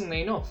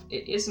surprisingly enough,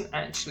 it isn't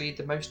actually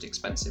the most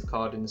expensive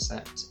card in the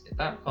set.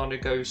 That honour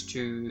goes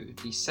to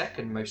the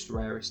second most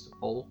rarest to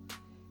pull,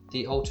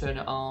 the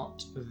alternate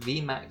art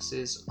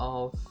VMAXs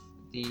of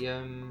the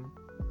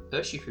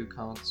Urshifu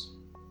cards.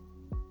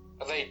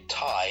 Are they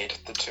tied,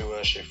 the two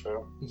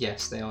Urshifu?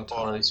 Yes, they are Or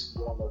tied. is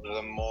one of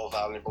them more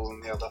valuable than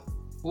the other?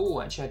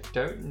 Oh, actually, I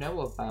don't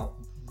know about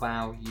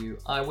value.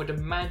 I would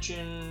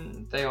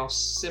imagine they are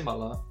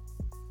similar,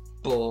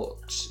 but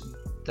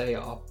they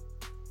are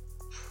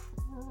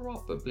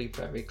probably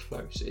very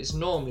close. It's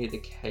normally the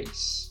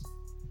case.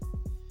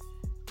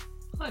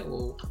 I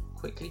will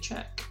quickly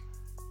check,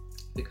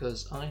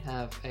 because I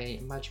have a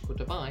magical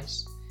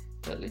device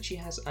that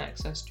literally has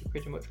access to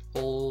pretty much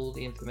all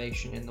the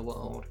information in the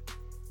world.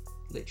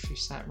 Literally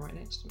sat right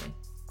next to me.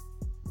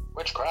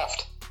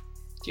 Witchcraft.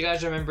 Do you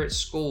guys remember at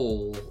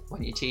school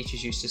when your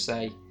teachers used to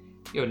say,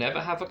 "You'll never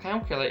have a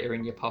calculator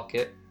in your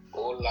pocket"?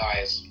 All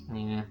lies.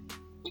 Yeah.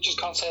 We just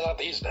can't say that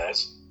these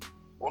days.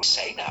 What do you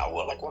say now?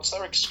 What's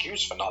their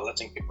excuse for not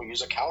letting people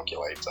use a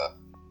calculator?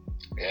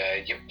 Yeah,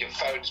 your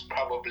phone's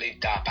probably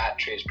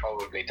batteries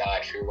probably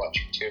died through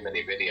watching too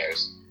many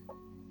videos.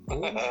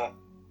 That's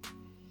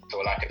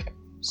all I can think.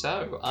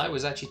 So, I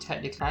was actually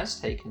technically has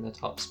taken the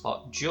top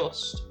spot,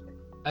 just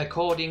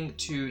according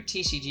to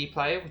TCG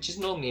Player, which is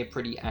normally a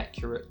pretty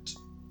accurate.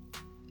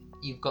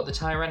 You've got the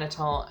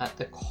Tyranitar at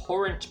the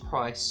current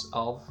price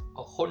of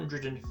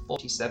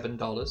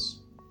 $147.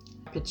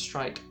 Rapid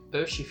Strike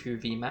Urshifu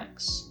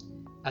VMAX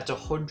at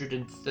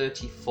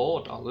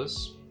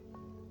 $134.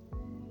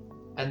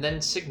 And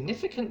then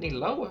significantly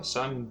lower,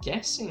 so I'm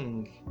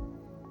guessing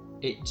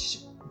it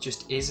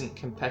just isn't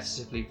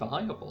competitively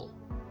viable,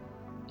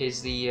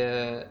 is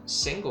the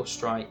Single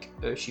Strike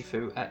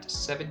Urshifu at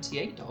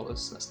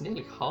 $78. That's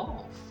nearly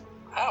half.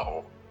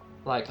 How?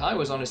 Like, I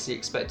was honestly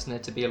expecting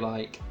it to be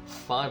like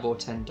 $5 or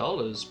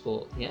 $10,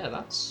 but yeah,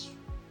 that's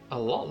a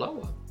lot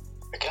lower.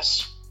 I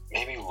guess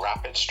maybe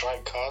Rapid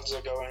Strike cards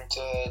are going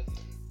to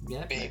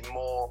Yeah, be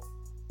more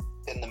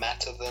in the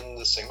meta than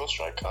the Single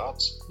Strike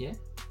cards. yeah.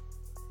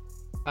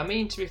 I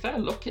mean, to be fair,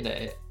 looking at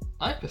it,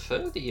 I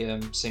prefer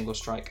the Single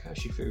Strike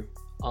Urshifu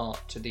art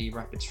to the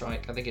Rapid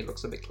Strike. I think it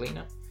looks a bit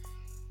cleaner.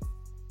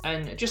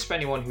 And just for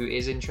anyone who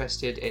is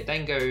interested, it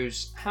then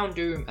goes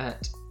Houndoom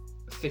at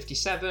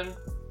 57,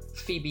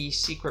 Phoebe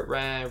Secret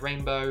Rare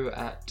Rainbow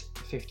at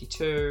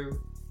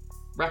 52,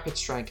 Rapid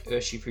Strike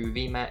Urshifu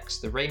VMAX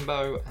the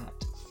Rainbow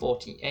at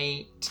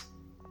 48,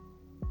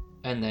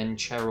 and then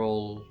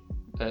Cheryl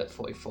at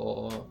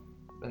 44,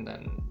 and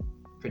then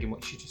pretty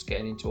much you're just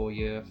getting into all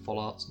your full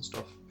arts and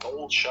stuff.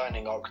 Gold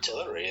Shining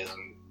Octillery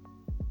isn't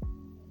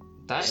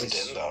That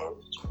is in though.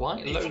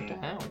 quite low Even-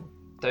 down.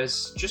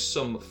 There's just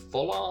some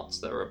full arts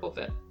that are above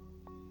it.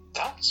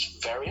 That's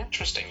very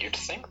interesting. You'd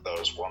think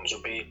those ones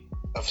would be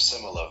of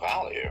similar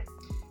value.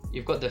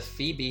 You've got the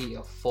Phoebe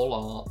full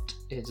art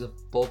is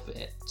above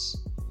it.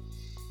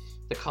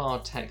 The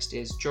card text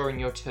is, during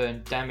your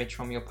turn, damage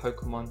from your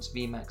Pokemon's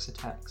VMAX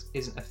attacks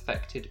isn't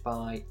affected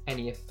by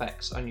any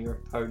effects on your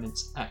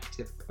opponent's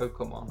active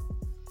Pokemon.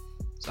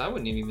 So I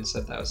wouldn't have even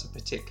said that was a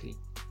particularly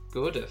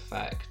good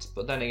effect,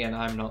 but then again,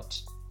 I'm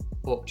not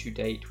up to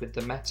date with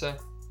the meta.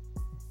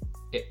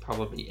 It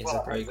probably is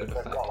a very good they've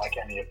effect. not like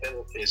any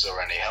abilities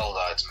or any held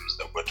items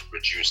that would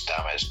reduce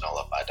damage,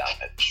 nullify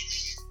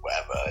damage,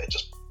 whatever. It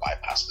just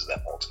bypasses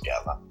them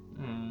altogether.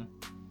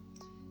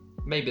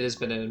 Maybe there's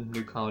been a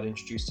new card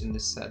introduced in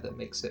this set that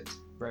makes it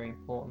very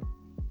important.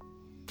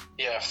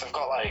 Yeah, if they've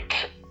got like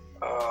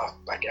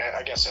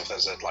I guess if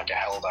there's a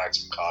held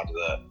item card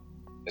that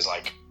is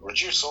like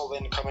reduce all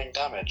incoming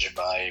damage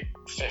by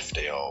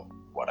 50 or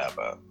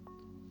whatever.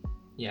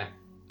 Yeah,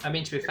 I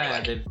mean, to be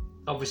fair,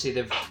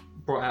 they've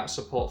brought out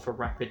support for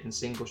Rapid and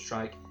Single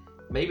Strike.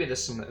 Maybe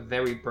there's some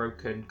very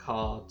broken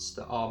cards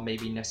that are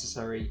maybe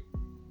necessary,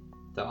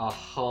 that are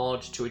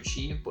hard to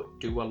achieve but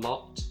do a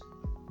lot.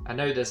 I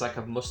know there's like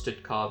a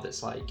mustard card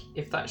that's like,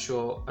 if that's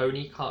your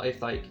only card,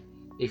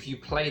 if you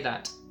play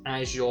that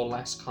as your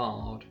last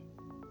card,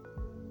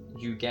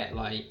 you get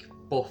like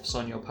buffs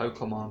on your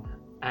Pokemon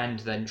and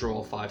then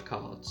draw 5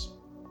 cards.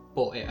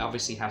 But it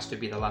obviously has to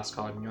be the last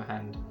card in your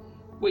hand,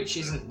 which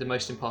isn't the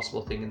most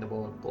impossible thing in the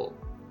world, but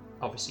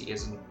obviously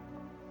isn't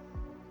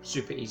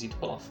super easy to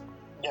pull off.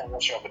 Yeah,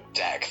 unless you have a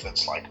deck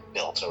that's like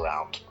built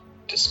around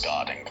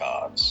discarding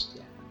cards.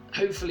 Yeah.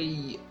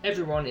 Hopefully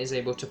everyone is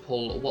able to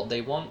pull what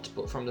they want,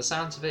 but from the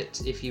sounds of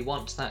it, if you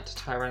want that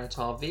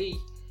Tyranitar V,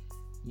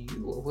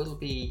 you will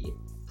be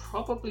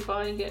probably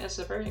buying it as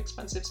a very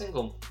expensive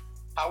single.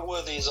 How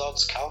were these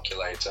odds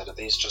calculated? Are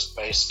these just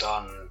based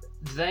on...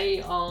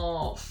 They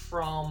are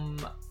from...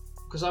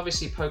 Because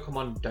obviously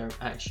Pokemon don't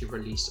actually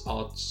release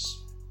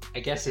odds.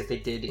 I guess if they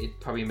did, it'd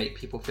probably make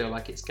people feel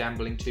like it's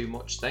gambling too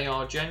much. They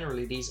are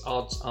generally, these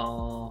odds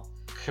are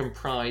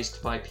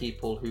comprised by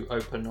people who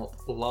open up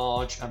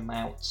large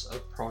amounts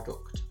of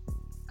product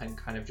and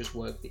kind of just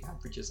work the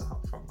averages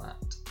out from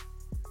that.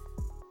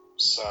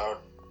 So,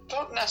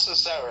 don't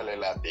necessarily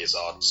let these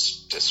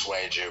odds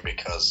dissuade you,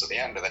 because at the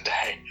end of the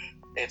day,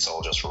 it's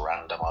all just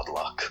random odd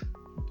luck.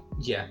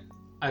 Yeah,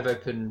 I've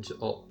opened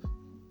up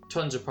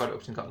tons of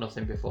product and got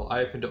nothing before.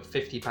 I opened up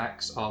 50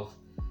 packs of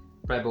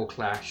Rebel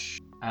Clash,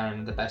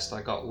 and the best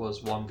I got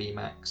was 1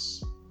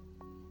 VMAX.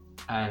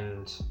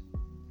 And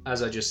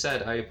as I just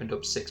said, I opened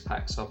up 6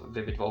 packs of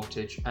Vivid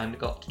Voltage and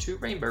got 2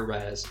 Rainbow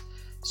Rares.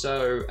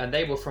 So, and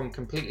they were from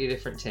completely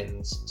different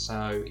tins.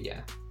 So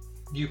yeah,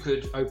 you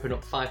could open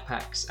up 5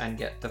 packs and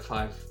get the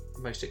 5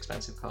 most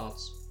expensive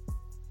cards.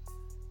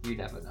 You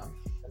never know.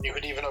 And you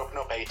could even open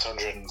up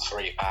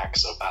 803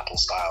 packs of Battle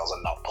Styles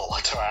and not pull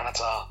a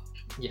Tyranitar.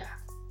 Yeah.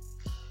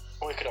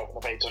 Or we could open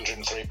up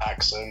 803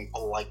 packs and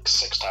pull like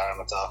 6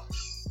 Tyranitar.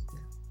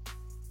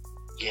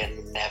 You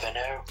never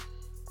know.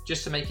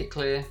 Just to make it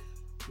clear,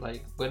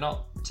 like, we're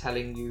not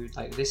telling you,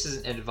 like, this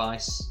isn't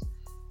advice.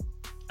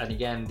 And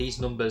again, these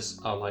numbers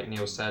are, like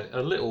Neil said,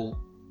 a little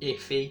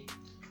iffy.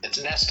 It's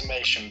an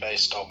estimation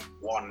based on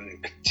one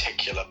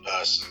particular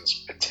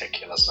person's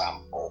particular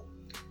sample.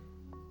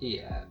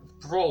 Yeah,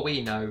 for all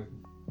we know,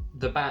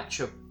 the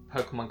batch of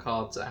Pokemon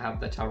cards that have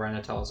the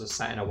Tyranitars are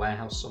sat in a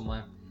warehouse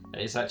somewhere.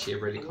 And it's actually a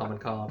really common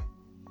card.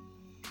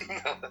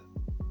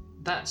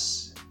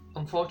 That's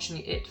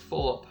unfortunately it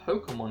for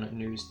Pokemon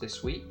news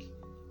this week.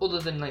 Other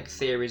than like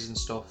theories and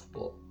stuff,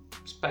 but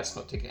it's best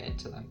not to get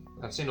into them.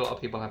 I've seen a lot of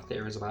people have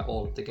theories about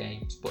all of the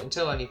games, but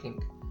until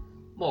anything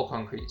more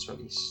concrete is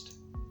released,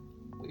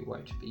 we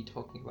won't be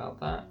talking about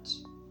that.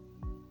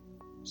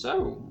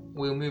 So,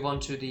 we'll move on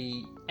to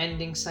the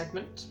ending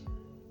segment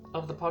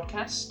of the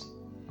podcast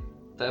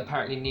that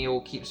apparently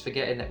Neil keeps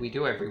forgetting that we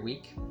do every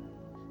week,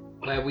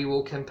 where we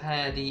will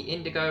compare the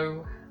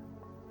Indigo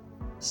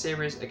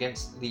series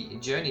against the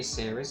Journey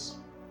series.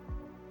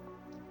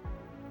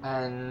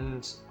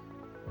 And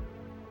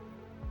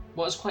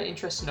what's quite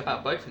interesting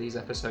about both of these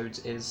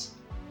episodes is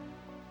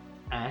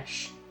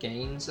Ash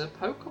gains a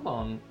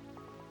Pokemon.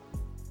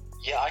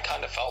 Yeah, I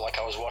kind of felt like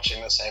I was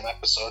watching the same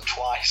episode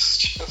twice,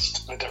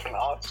 just in a different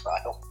art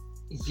style.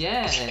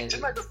 Yeah.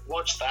 Didn't I just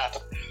watch that?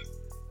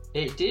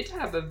 It did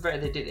have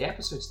the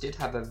episodes did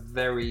have a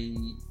very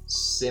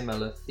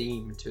similar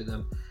theme to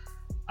them.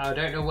 I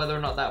don't know whether or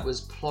not that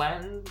was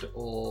planned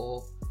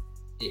or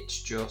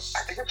it's just...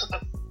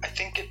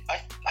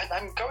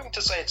 I'm going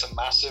to say it's a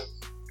massive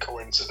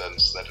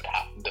coincidence that it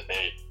happened to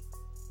be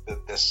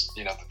that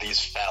that these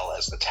fell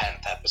as the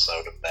 10th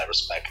episode of their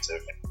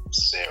respective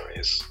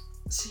series.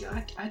 See,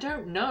 I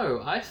don't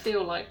know. I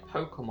feel like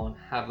Pokemon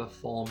have a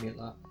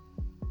formula.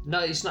 No,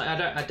 it's not.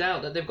 I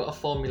doubt that they've got a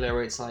formula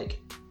where it's like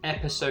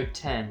episode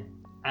 10,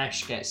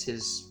 Ash gets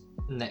his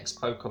next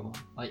Pokemon,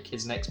 like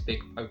his next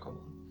big Pokemon.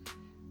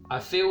 I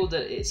feel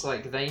that it's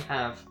like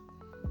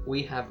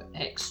we have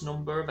X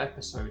number of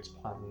episodes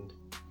planned,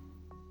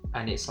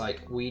 and it's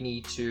like we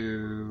need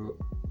to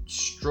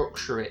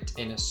structure it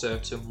in a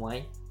certain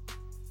way.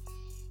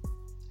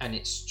 And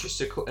it's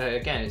just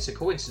it's a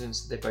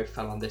coincidence that they both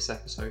fell on this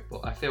episode, but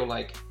I feel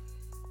like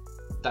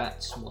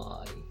that's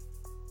why.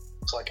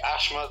 It's like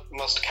Ash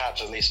must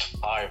catch at least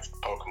 5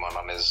 Pokemon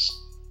on his,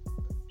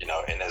 in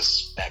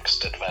his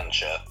next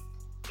adventure.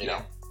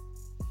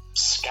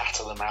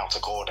 Scatter them out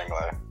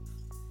accordingly.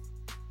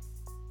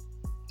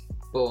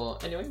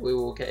 But anyway, we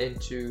will get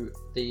into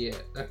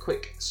a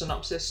quick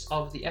synopsis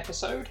of the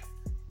episode,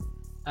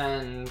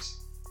 and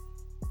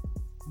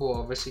we'll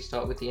obviously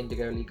start with the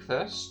Indigo League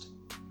first.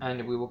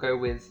 And we will go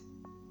with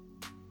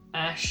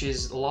Ash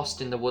is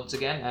lost in the woods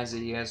again, as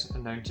he is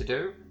known to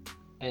do,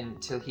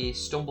 until he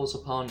stumbles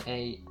upon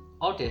a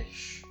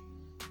Oddish,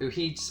 who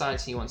he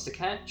decides he wants to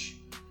catch,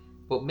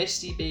 but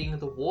Misty, being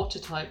the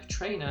water-type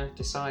trainer,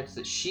 decides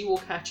that she will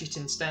catch it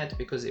instead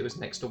because it was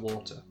next to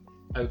water.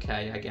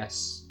 Okay, I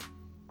guess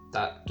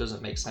that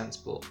doesn't make sense,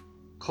 but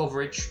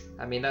coverage,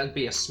 I mean, that would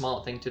be a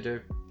smart thing to do,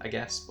 I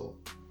guess, but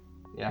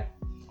yeah.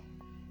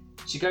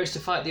 She goes to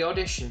fight the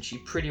Oddish and she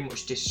pretty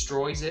much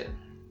destroys it.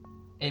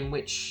 In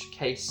which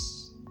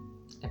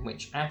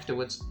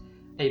afterwards,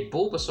 a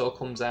Bulbasaur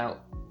comes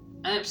out,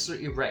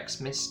 absolutely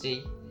wrecks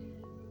Misty,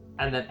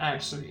 and then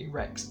absolutely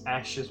wrecks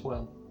Ash as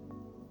well.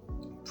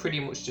 Pretty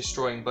much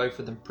destroying both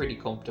of them pretty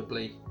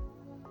comfortably.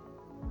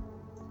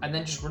 And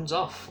then just runs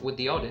off with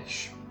the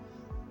Oddish.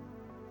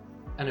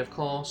 And of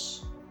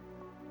course,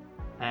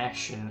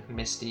 Ash and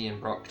Misty and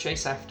Brock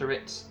chase after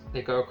it.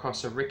 They go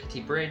across a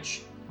rickety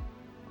bridge.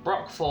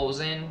 Brock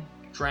falls in,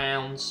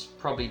 drowns,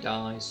 probably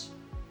dies.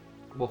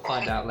 We'll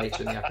find out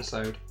later in the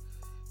episode.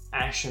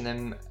 Ash and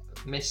then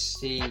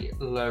Misty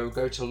Low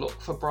go to look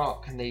for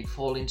Brock, and they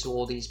fall into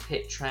all these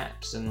pit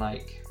traps and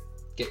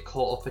get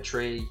caught up a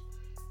tree.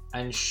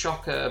 And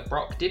shocker,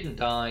 Brock didn't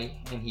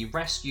die, and he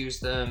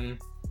rescues them,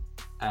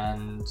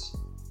 and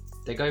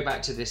they go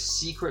back to this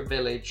secret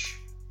village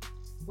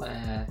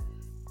where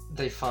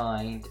they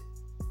find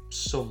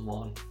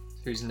someone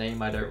whose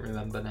name I don't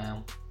remember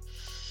now.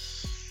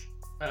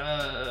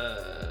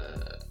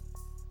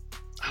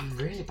 I'm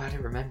really bad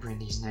at remembering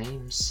these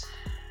names.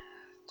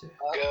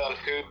 Girl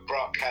who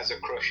Brock has a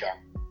crush on.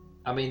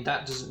 I mean,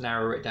 that doesn't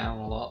narrow it down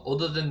a lot.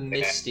 Other than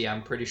Misty,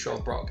 I'm pretty sure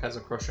Brock has a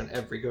crush on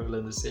every girl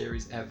in the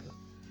series ever.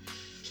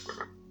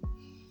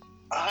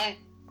 I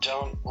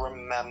don't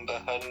remember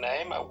her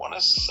name. I want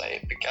to say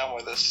it began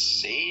with a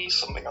C,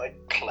 something like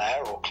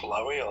Claire or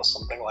Chloe or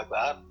something like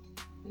that.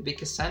 Maybe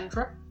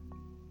Cassandra?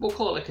 We'll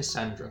call it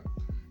Cassandra.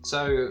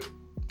 So,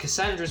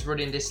 Cassandra's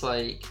running this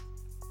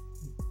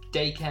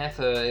daycare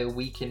for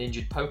weak and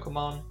injured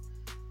Pokemon,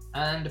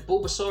 and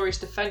Bulbasaur is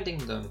defending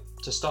them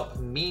to stop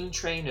mean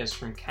trainers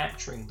from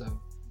capturing them,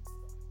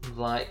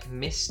 like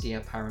Misty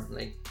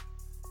apparently.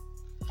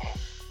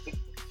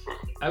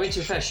 I mean, to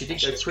be fair, she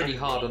did go pretty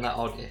hard on that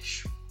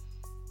Oddish,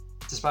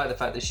 despite the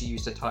fact that she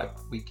used a type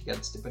weak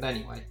against it, but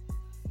anyway.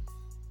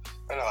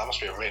 I know, that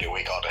must be a really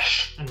weak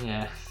Oddish.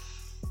 Yeah.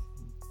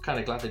 Kind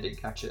of glad they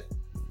didn't catch it.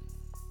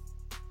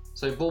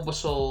 So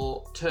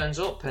Bulbasaur turns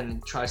up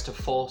and tries to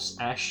force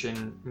Ash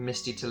and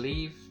Misty to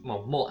leave.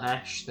 Well, more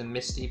Ash than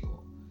Misty,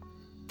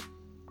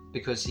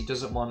 because he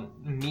doesn't want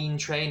mean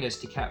trainers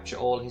to capture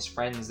all his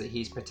friends that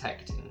he's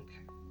protecting.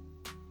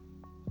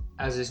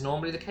 As is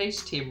normally the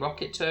case, Team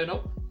Rocket turn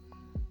up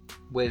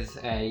with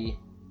a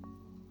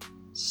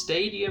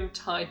stadium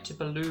tied to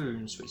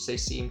balloons, which they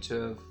seem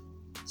to have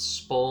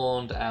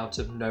spawned out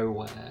of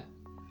nowhere.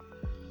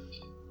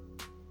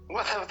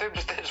 Well, they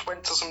just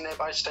went to some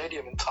nearby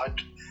stadium and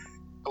tied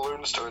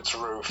balloons to its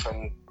roof,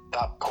 and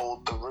that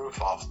pulled the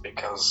roof off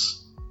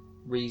because...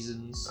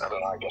 reasons. I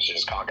don't know, I guess you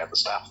just can't get the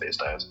staff these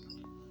days.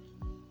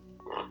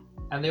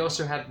 And they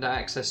also had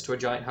access to a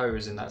giant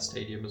hose in that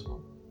stadium as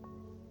well.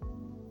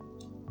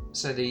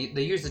 So they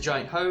use the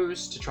giant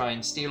hose to try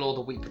and steal all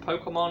the weak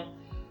Pokemon.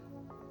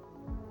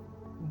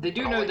 They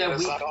do know they're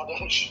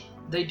weak.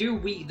 They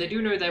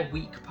do know they're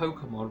weak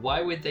Pokemon.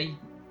 Why would they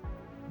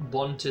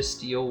want to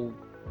steal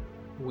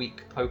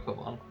weak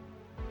Pokemon?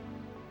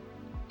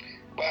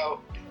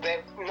 Well,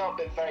 they've not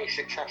been very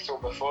successful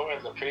before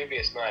in the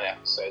previous 9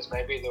 episodes.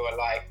 Maybe they were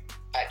like,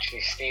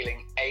 actually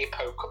stealing a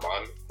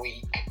Pokemon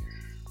weak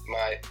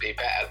might be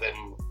better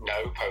than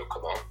no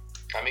Pokemon.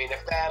 I mean,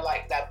 if they're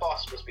like, their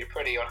boss must be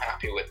pretty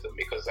unhappy with them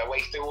because they're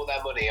wasting all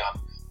their money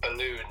on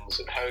balloons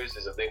and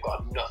hoses and they've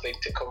got nothing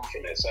to come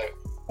from it. So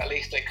at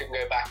least they can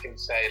go back and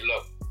say,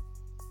 look,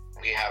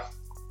 we have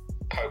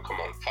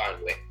Pokemon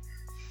finally.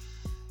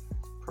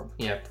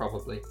 Yeah,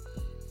 probably.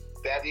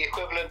 They're the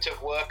equivalent of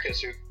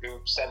workers who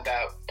send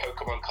out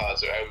Pokemon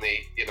cards that are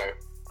only,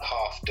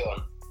 half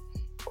done.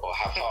 Or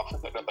have half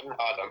of another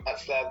card on.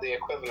 That's the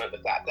equivalent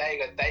of that.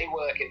 They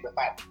work in the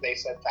fact that they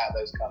sent out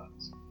those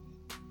cards.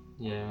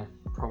 Yeah,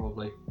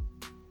 probably.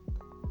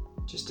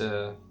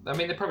 I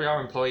mean, they probably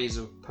are employees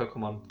of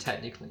Pokemon,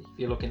 technically. If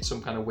you look in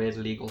some kind of weird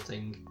legal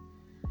thing.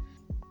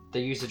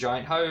 They use the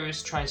giant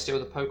hose, try and steal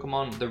the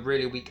Pokemon. The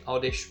really weak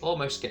Oddish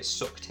almost gets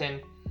sucked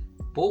in.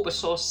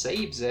 Bulbasaur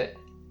saves it,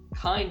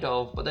 kind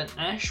of, but then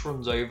Ash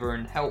runs over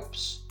and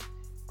helps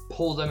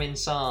pull them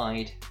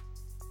inside.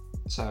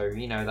 So,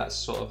 that's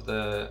sort of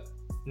the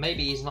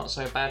maybe he's not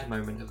so bad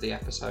moment of the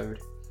episode.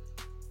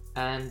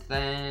 And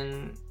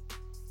then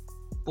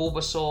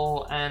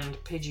Bulbasaur and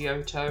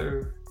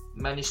Pidgeotto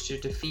manage to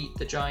defeat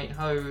the giant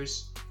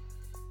hose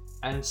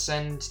and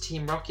send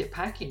Team Rocket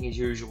packing as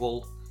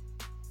usual.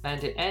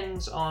 And it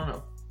ends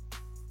on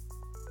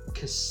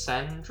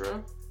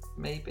Cassandra,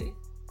 maybe,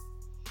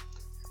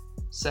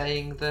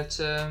 saying that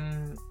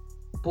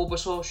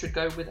Bulbasaur should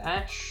go with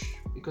Ash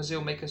because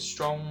he'll make a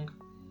strong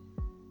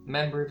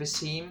member of his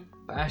team.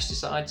 But Ash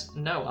decides,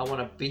 no, I want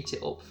to beat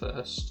it up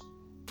first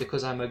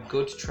because I'm a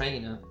good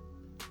trainer.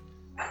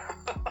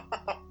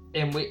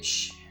 In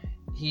which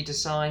he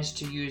decides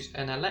to use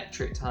an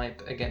electric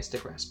type against a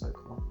grass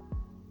Pokemon.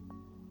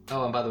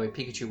 Oh, and by the way,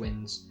 Pikachu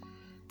wins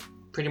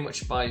pretty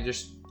much by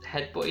just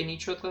headbutting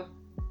each other.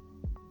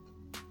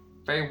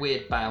 Very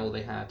weird battle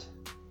they had.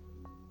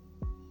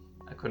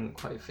 I couldn't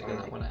quite figure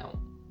that one out.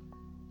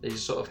 They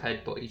just sort of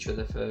headbutt each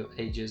other for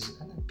ages,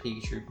 and then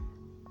Pikachu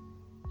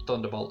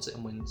thunderbolts it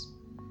and wins.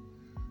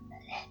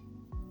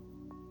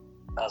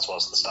 That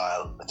was the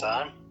style at the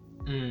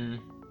time.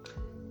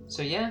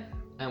 So yeah,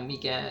 and we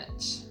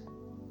get,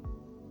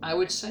 I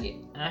would say,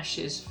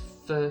 Ash's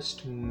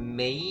first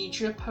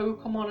major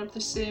Pokemon of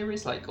the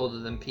series, like other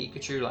than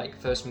Pikachu, like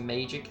first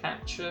major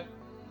capture.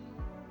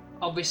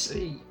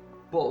 Obviously,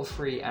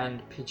 Butterfree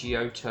and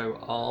Pidgeotto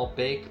are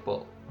big,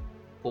 but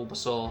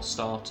Bulbasaur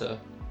starter,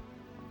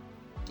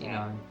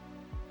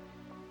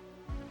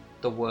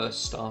 the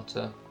worst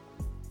starter.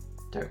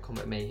 Don't come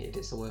at me, it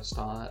is the worst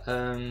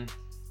starter.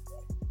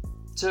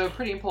 So a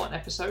pretty important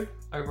episode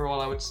overall,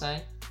 I would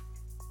say.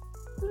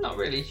 Not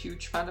really a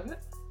huge fan of it.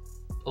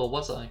 Or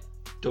was I,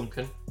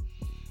 Duncan?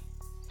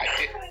 I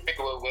did think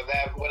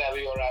whatever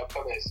your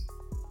outcome is.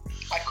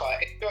 I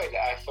quite enjoyed it.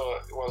 I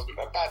thought it wasn't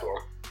a bad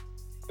one.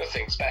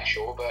 Nothing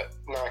special, but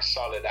nice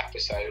solid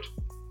episode.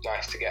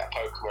 Nice to get a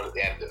Pokemon at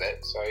the end of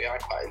it. So yeah, I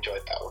quite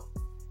enjoyed that one.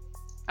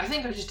 I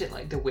think I just didn't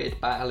like the weird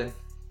battling.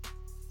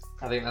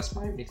 I think that's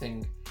my only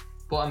thing.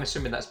 But I'm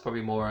assuming that's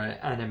probably more an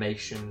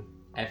animation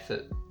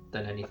effort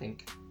than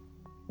anything.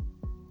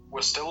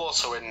 We're still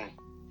also in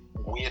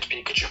weird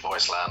Pikachu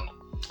voice land.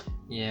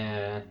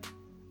 Yeah.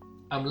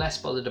 I'm less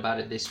bothered about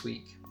it this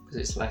week because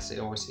it's less.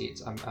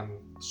 I'm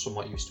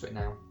somewhat used to it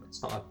now.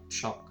 It's not a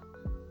shock.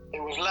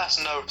 It was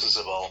less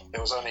noticeable.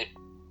 It was only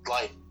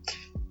like,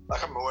 I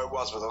can't remember where it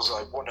was, but there was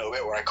like one little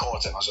bit where I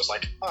caught it and I was just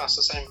like, oh, it's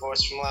the same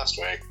voice from last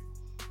week.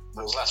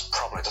 There was less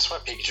prominent. That's why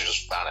Pikachu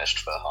just vanished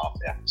for half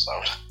the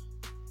episode.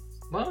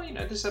 Well,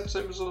 this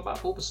episode was all about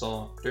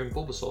Bulbasaur, doing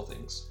Bulbasaur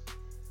things.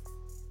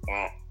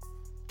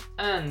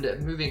 And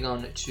moving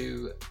on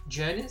to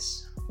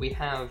journeys, we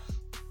have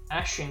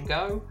Ash and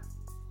Go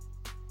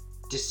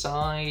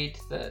decide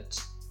that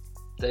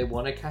they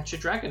want to catch a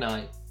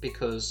Dragonite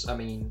because, I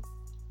mean,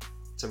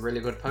 it's a really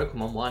good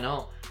Pokemon, why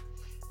not?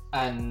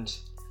 And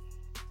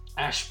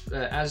Ash,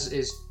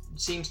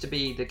 seems to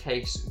be the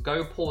case,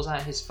 Go pulls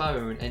out his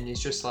phone and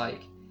is just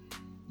like,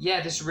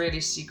 yeah, this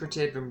really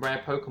secretive and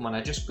rare Pokemon,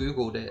 I just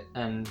Googled it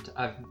and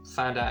I've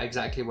found out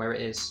exactly where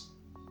it is.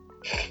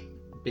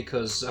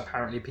 Because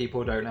apparently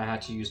people don't know how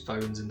to use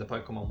phones in the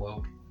Pokemon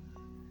world.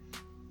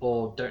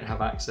 Or don't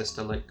have access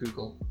to, like,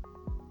 Google.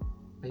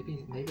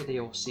 Maybe they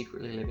all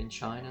secretly live in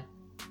China.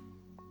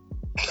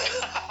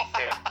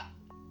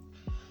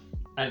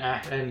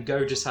 And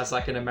Go just has,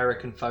 like, an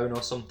American phone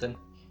or something.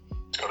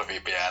 It's got a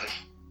VPN.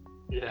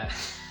 Yeah.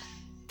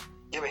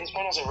 Yeah, but his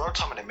one has a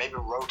Rotom in it. Maybe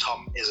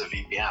Rotom is a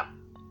VPN.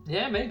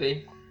 Yeah,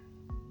 maybe.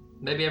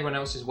 Maybe everyone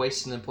else is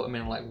wasting and putting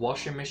them in, like,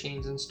 washing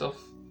machines and stuff.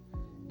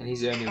 And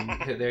he's the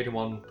only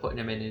one putting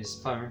him in his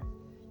phone.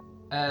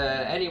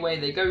 Anyway,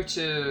 they go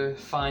to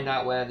find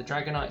out where the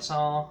Dragonites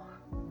are.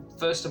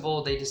 First of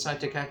all, they decide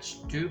to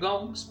catch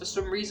Dugongs for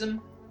some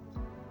reason.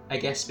 I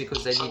guess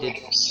because they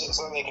needed...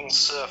 So they can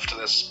surf to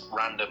this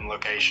random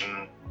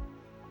location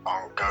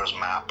on Go's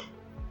map.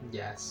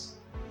 Yes.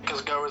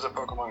 Because Go is a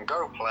Pokemon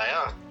Go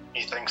player,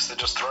 he thinks that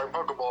just throwing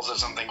Pokeballs at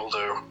something will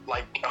do.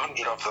 Like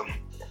 100 of them.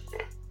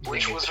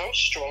 Which was very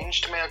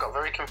strange to me. I got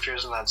very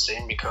confused in that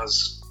scene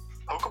because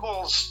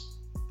Pokeballs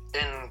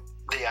in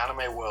the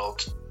anime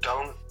world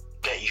don't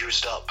get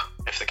used up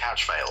if the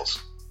catch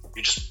fails.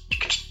 You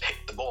can just pick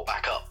the ball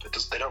back up.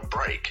 They don't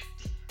break.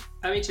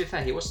 I mean, to be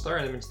fair, he was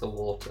throwing them into the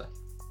water.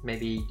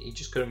 Maybe he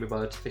just couldn't be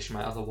bothered to fish them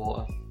out of the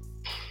water.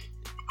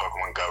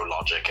 Pokemon Go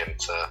logic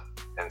into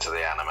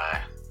the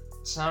anime.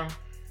 So,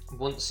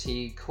 once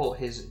he caught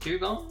his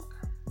Dugong,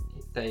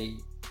 they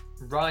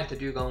ride the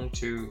Dugong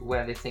to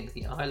where they think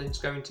the island's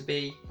going to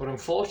be. But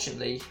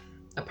unfortunately,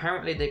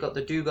 apparently they got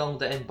the Dugong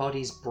that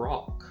embodies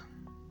Brock.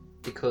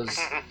 Because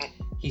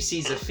he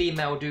sees a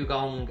female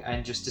Dugong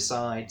and just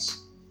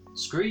decides,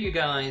 screw you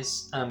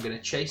guys, I'm going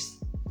to chase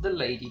the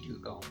lady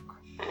Dugong.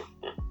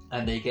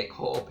 And they get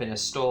caught up in a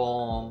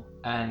storm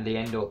and they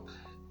end up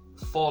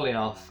falling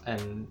off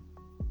and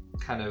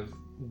kind of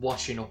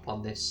washing up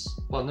on this.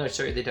 Well, no,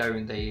 sorry, they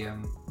don't.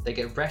 They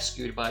get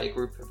rescued by a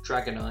group of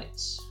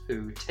Dragonites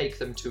who take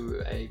them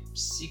to a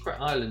secret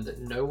island that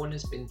no one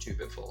has been to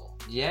before.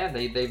 Yeah,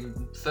 they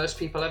first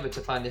people ever to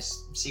find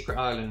this secret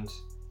island,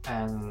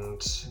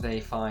 and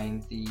they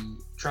find the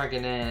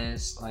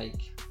Dragonairs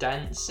like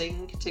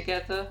dancing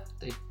together.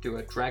 They do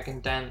a dragon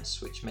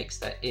dance which makes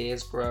their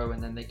ears grow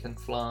and then they can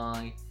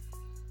fly.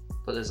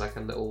 But there's like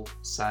a little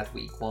sad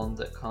weak one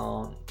that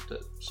can't,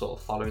 that sort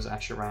of follows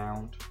Ash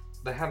around.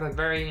 They have a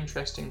very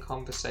interesting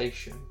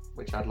conversation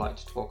which I'd like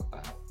to talk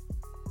about.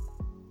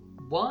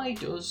 Why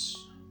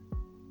does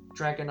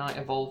Dragonite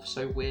evolve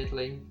so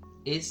weirdly?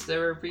 Is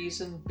there a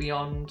reason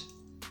beyond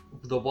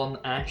the one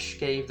Ash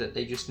gave that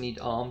they just need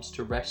arms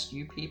to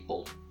rescue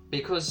people?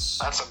 Because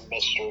that's a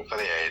mystery for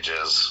the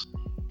ages.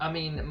 I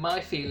mean,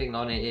 my feeling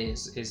on it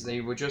is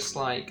they were just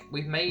like,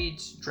 we've made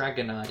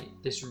Dragonite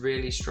this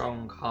really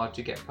strong, hard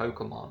to get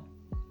Pokemon,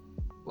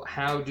 but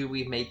how do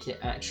we make it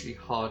actually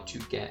hard to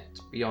get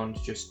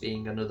beyond just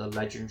being another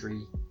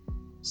legendary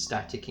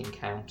static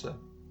encounter?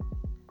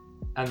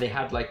 And they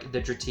had like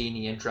the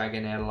Dratini and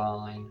Dragonair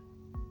line,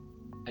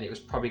 and it was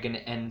probably going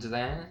to end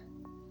there,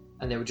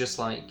 and they were just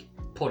like,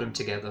 put them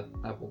together,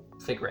 I will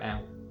figure it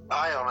out.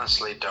 I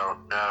honestly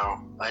don't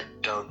know. I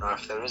don't know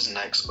if there is an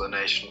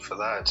explanation for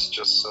that. It's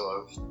just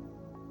sort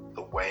of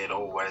the way it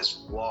always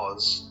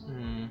was.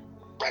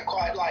 I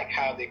quite like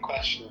how they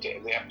questioned it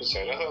in the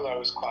episode. I thought that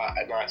was quite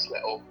a nice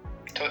little...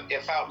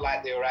 It felt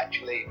like they were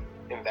actually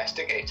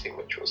investigating,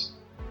 which was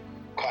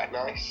quite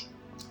nice.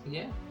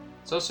 Yeah.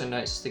 It's also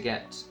nice to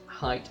get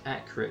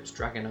height-accurate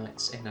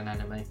Dragonites in an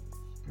anime.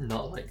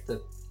 Not like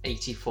the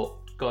 80-foot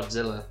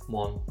Godzilla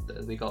one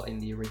that we got in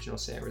the original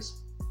series.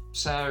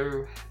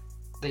 So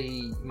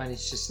they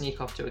manage to sneak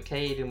off to a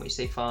cave in which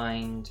they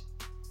find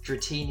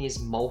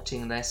Dratinis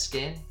molting their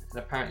skin, and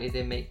apparently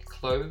they make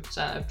clothes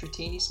out of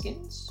Dratini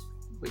skins,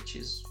 which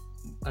is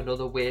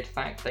another weird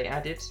fact they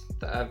added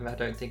that I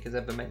don't think is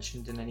ever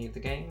mentioned in any of the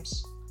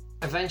games.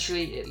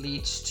 Eventually it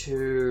leads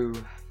to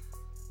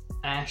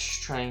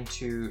Ash trying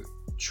to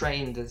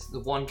train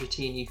the one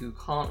Dratini who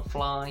can't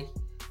fly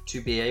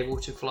to be able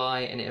to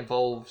fly, and it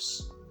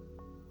involves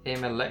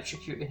him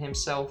electrocuting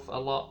himself a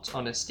lot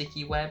on a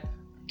sticky web.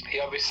 He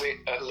obviously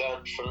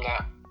learned from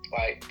that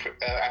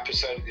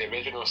episode of the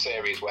original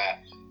series where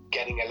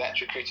getting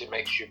electrocuted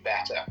makes you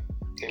better.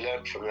 He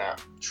learned from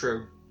that.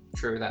 True.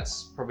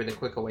 That's probably the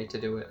quicker way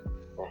to do it.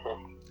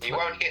 You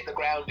won't hit the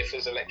ground if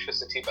there's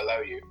electricity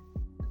below you.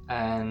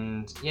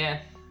 And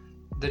yeah,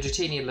 the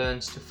Dratini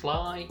learns to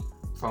fly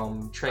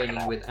from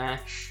training with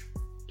Ash.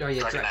 Oh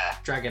yeah,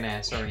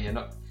 Dragonair. Sorry, yeah,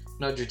 not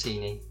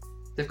Dratini.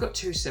 They've got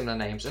two similar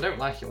names. I don't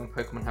like it when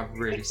Pokemon have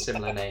really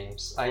similar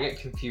names. I get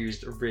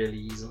confused really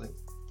easily.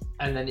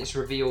 And then it's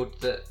revealed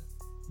that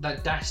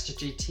that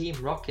dastardly Team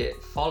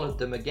Rocket followed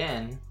them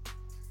again,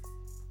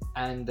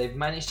 and they've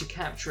managed to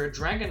capture a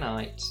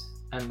Dragonite,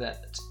 and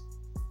that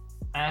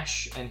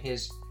Ash and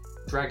his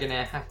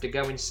Dragonair have to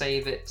go and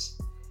save it,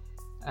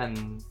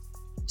 and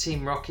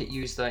Team Rocket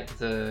used like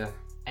the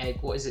egg,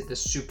 what is it, the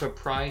super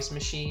prize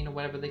machine or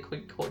whatever they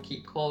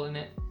keep calling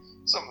it,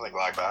 Something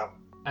like that.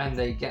 and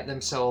they get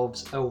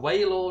themselves a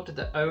Wailord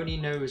that only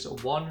knows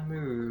one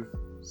move,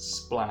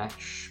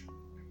 Splash.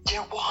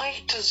 Yeah,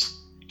 why does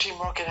Team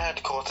Rocket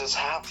Headquarters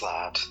have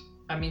that?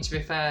 I mean, to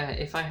be fair,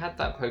 if I had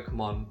that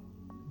Pokemon,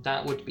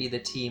 that would be the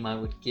team I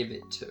would give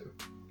it to.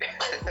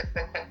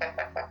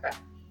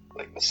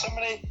 Like, there's so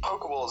many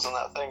Pokeballs in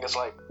that thing, it's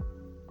like,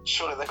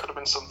 surely there could have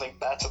been something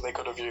better they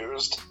could have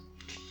used.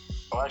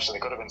 Or actually,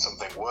 there could have been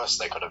something worse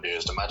they could have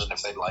used. Imagine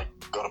if they'd, like,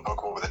 got a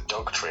Pokeball with a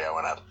Dugtrio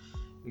in it.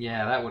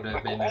 Yeah, that would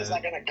have been... Where's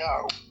that gonna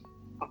go?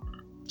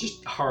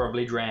 just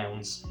horribly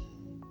drowns.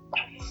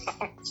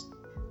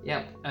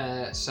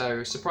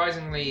 So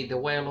surprisingly, the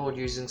Wailord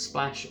using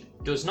Splash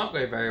does not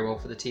go very well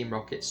for the Team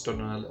Rocket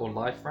stood on a little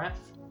life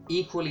raft.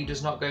 Equally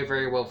does not go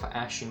very well for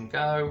Ash and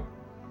Go,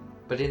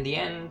 but in the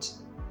end,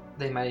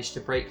 they managed to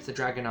break the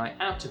Dragonite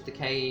out of the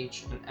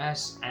cage, and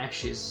as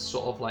Ash is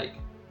sort of like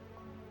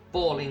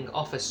falling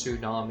off a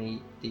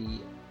tsunami,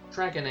 the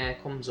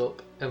Dragonair comes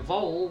up,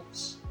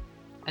 evolves,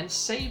 and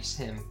saves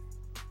him.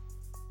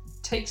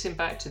 Takes him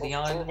back to the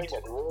island. It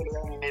really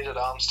only needed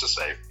arms to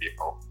save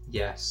people.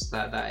 Yes,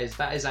 that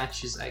is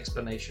Ash's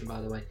explanation,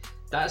 by the way.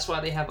 That's why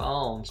they have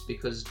arms,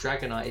 because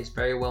Dragonite is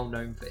very well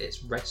known for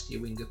its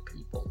rescuing of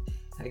people.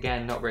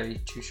 Again, not really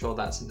too sure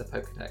that's in the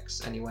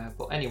Pokedex anywhere,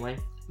 but anyway,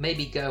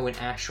 maybe Go and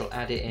Ash will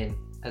add it in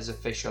as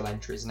official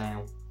entries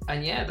now.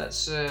 And yeah,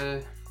 that's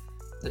the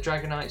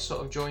Dragonite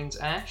sort of joins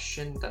Ash,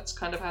 and that's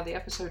kind of how the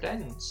episode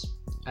ends.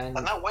 And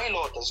that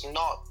Wailord does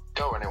not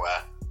go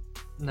anywhere.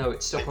 no,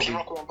 it's still Like, Team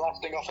Rocket went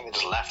blasting off and they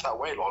just left that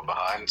Wailord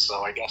behind,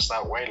 so I guess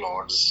that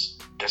Wailord's...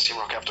 guess Team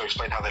Rocket have to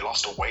explain how they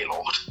lost a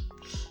Wailord.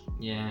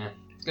 Yeah,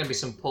 it's going to be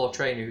some poor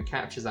trainer who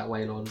captures that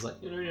Wailord and is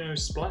like,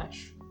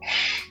 Splash.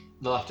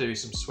 They'll have to do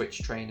some Switch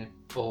training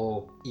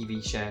or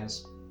EV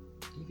shares.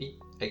 EV?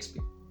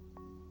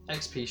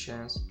 XP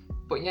shares.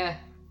 But yeah,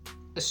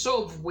 as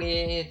sort of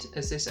weird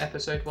as this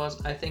episode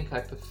was, I think I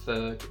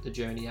preferred the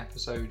Journey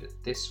episode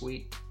this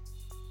week.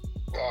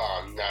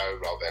 Oh no,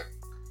 Robin.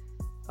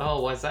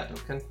 Oh, why's that,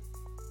 Duncan?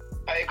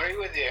 I agree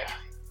with you.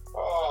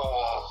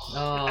 Oh.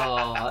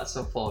 Oh, that's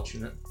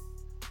unfortunate.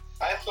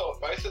 I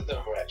thought both of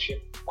them were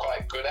actually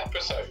quite good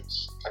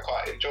episodes. I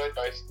quite enjoyed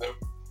both of them.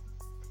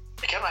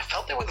 Again, I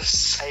felt they were the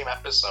same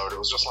episode. It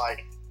was just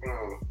like,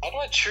 how do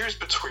I choose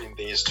between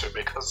these two?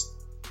 Because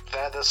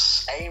they're the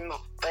same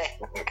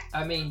thing.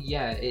 I mean,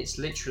 yeah, it's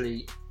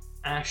literally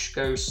Ash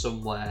goes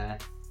somewhere,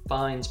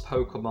 finds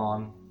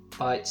Pokemon,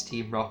 fights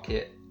Team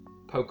Rocket,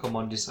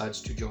 Pokemon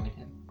decides to join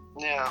him.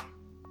 Yeah.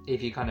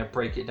 If you kind of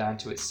break it down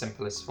to its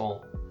simplest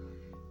form.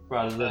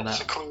 Rather than that.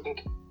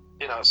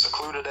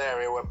 Secluded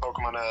area where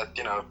Pokemon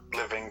are,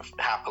 living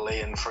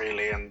happily and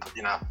freely, and,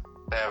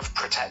 they have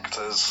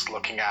protectors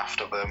looking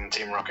after them.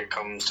 Team Rocket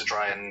comes to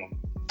try and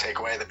take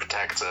away the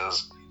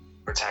protectors.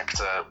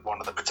 One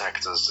of the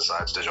protectors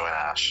decides to join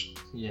Ash.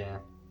 Yeah.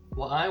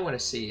 What I want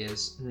to see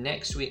is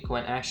next week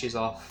when Ash is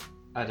off,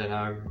 I don't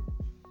know,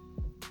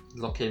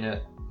 looking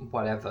at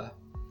whatever,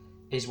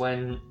 is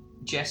when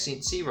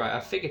Jesse... See, right, I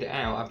figured it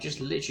out. I've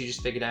literally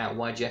just figured out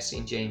why Jesse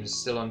and James are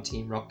still on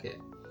Team Rocket.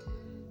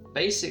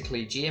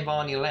 Basically,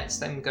 Giovanni lets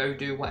them go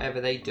do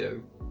whatever they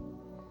do,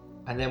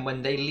 and then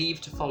when they leave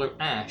to follow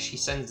Ash, he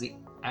sends the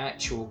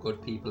actual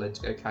good people in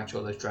to go catch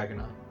all those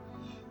Dragonite.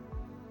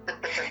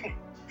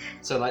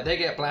 So, like, they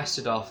get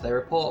blasted off, they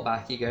report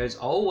back, he goes,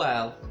 oh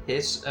well,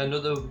 here's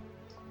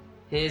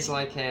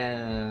like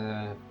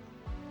a...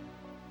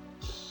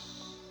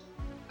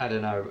 I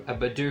don't know, a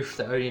Bidoof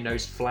that only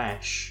knows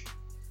Flash.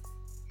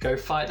 Go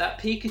fight that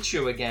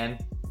Pikachu again.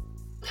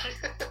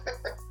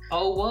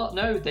 Oh, what?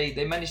 No,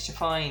 they managed to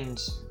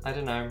find, I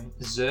don't know,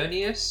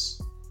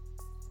 Xerneas?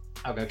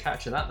 I'll go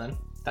capture that then.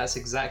 That's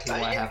exactly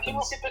what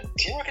happens.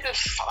 Team Rocket did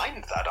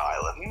find that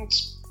island,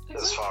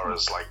 as far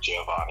as,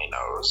 Giovanni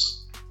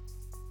knows.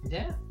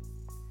 Yeah.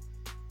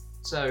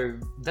 So,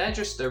 they're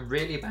just a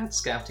really bad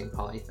scouting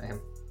party for him.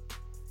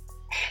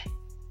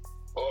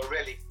 Or a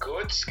really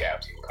good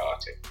scouting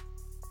party.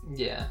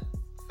 Yeah.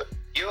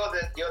 You're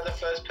the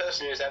first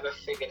person who's ever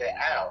figured it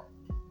out.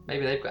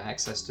 Maybe they've got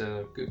access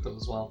to Google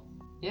as well.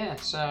 Yeah,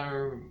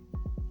 so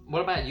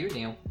what about you,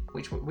 Neil?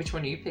 Which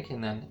one are you picking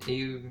then? Are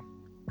you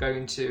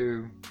going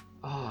to...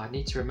 Oh, I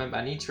need to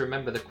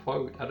remember the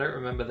quote. I don't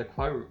remember the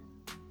quote.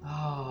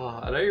 Oh,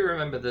 I don't even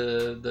remember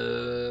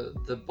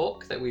the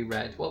book that we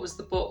read. What was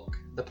the book?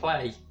 The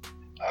play?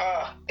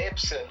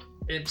 Ibsen.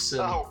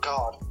 Oh,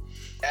 God.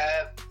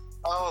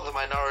 The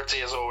minority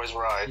is always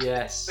right.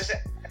 Yes. Was it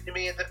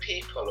Enemy of the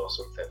People or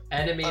something?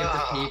 Enemy of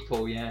the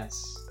People,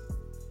 yes.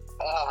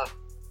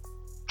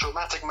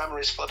 Dramatic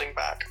memories flooding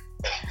back.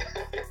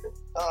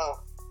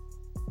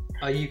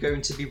 Are you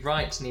going to be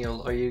right,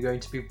 Neil, or are you going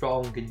to be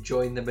wrong and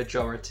join the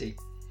majority?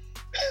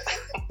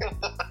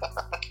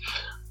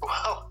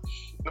 Well,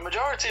 the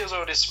majority Rarity has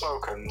already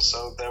spoken,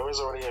 so there is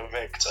already a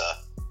victor.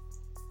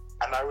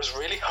 And I was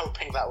really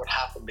hoping that would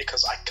happen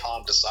because I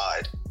can't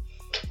decide.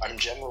 I'm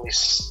generally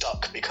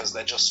stuck because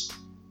they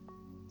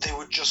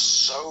were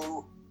just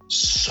so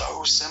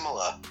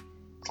similar.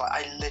 Like,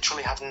 I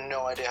literally have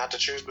no idea how to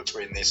choose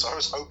between these, so I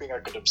was hoping I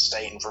could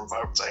abstain from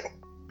voting.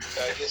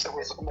 So if there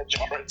was a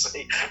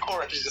majority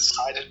already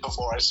decided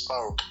before I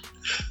spoke.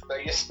 So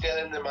you're still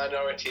in the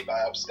minority by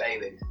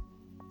abstaining.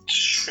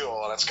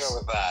 Sure, let's go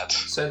with that.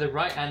 So the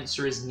right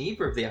answer is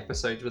neither of the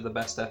episodes were the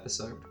best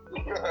episode.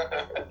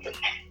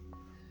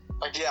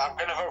 Like, yeah, I'm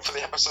gonna vote for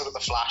the episode of The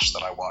Flash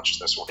that I watched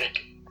this week.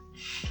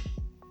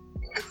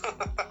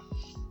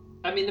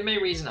 I mean, the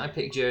main reason I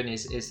picked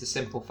Journeys is the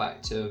simple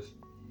fact of,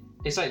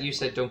 it's like you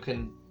said,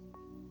 Duncan,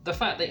 the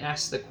fact they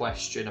asked the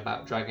question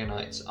about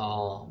Dragonite's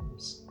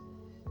arms,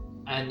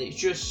 and it's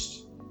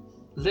just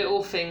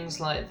little things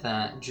like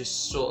that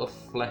just sort of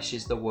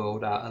fleshes the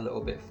world out a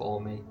little bit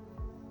for me.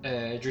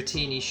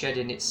 Dratini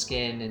shedding its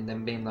skin and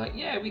then being like,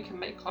 yeah, we can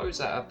make clothes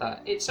out of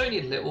that. It's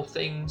only little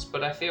things,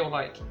 but I feel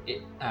like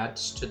it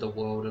adds to the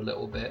world a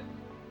little bit,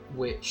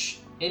 which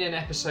in an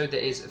episode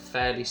that is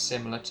fairly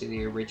similar to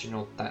the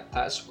original,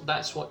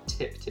 that's what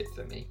tipped it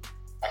for me.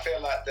 I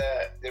feel like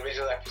the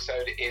original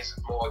episode is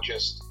more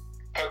just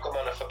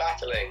Pokemon are for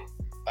battling.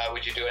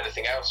 Would you do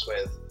anything else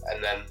with?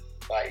 And then,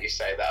 like you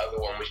say, that other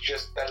one was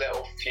just a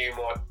little few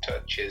more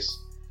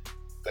touches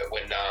that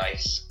were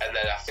nice. And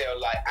then I feel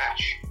like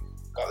Ash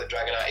got the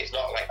Dragonite. He's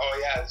not like,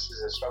 oh yeah, this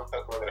is a strong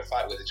Pokemon I'm going to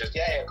fight with. It's just,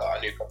 yeah, I've got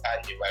a new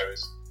companion.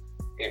 Whereas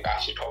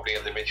Ash is probably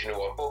in the original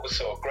one.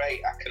 Bulbasaur,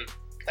 great. I can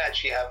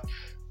actually have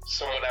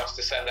someone else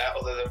to send out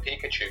other than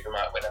Pikachu who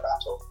might win a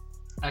battle.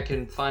 I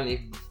can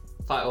finally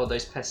fight all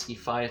those pesky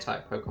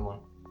fire-type Pokemon.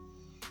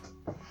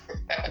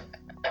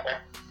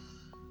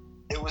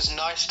 It was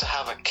nice to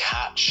have a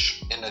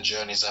catch in a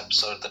Journeys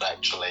episode that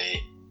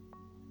actually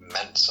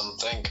meant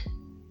something.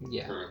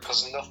 Yeah.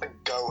 Because nothing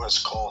Go has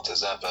caught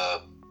has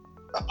ever,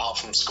 apart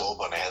from Skull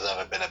Bunny, has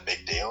ever been a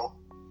big deal.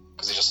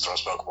 Because he just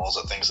throws Pokeballs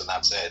at things and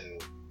that's it.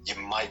 And you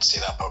might see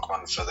that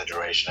Pokemon for the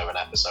duration of an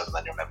episode and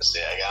then you'll never see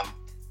it again.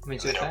 I mean,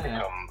 they don't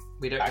become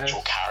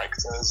actual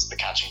characters. The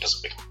catching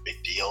doesn't become a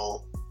big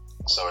deal.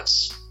 So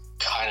it's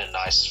kind of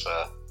nice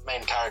for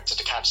main character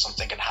to catch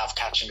something and have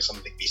catching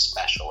something be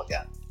special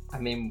again. I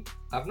mean,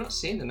 I've not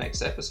seen the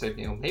next episode,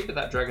 Neil. Maybe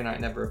that Dragonite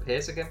never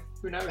appears again.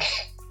 Who knows?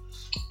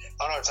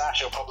 Oh no, it's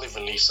Ash. He'll probably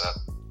release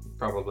it.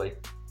 Probably.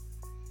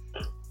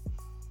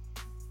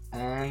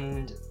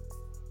 And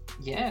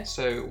yeah,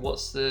 so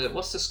what's the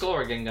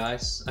score again,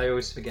 guys? I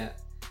always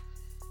forget.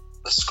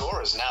 The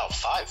score is now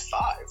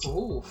 5-5.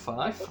 Ooh,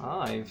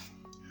 5-5.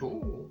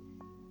 Ooh.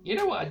 You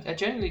know what? I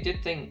genuinely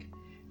did think,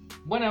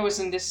 when I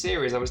was in this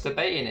series, I was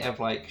debating it of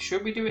like,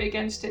 should we do it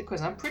against it?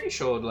 Because I'm pretty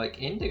sure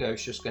like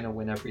Indigo's just going to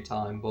win every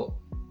time. But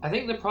I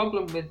think the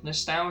problem with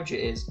nostalgia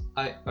is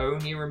I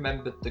only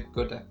remembered the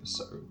good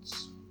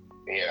episodes.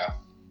 Yeah.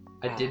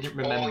 I didn't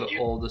remember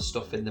all the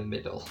stuff in the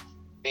middle.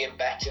 Being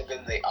better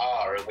than they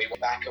are, and we went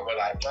back and were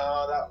like,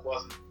 no, that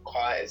wasn't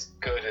quite as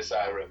good as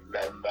I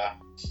remember.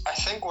 I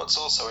think what's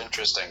also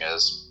interesting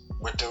is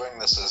we're doing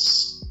this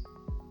as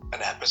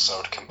an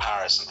episode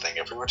comparison thing.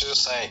 If we were to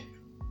just say,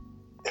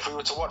 if we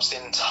were to watch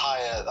the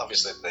entire,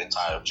 obviously the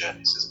entire of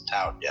Journeys isn't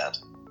out yet,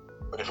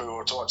 but if we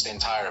were to watch the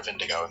entire of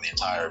Indigo and the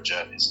entire of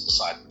Journeys and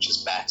decide which is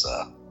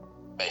better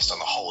based on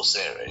the whole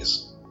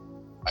series,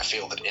 I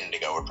feel that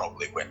Indigo would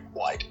probably win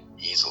quite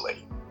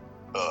easily.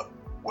 But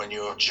when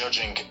you're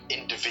judging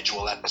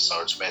individual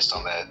episodes based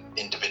on their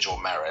individual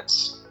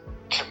merits,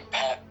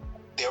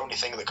 the only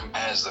thing that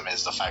compares them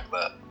is the fact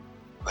that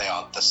they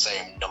aren't the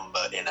same number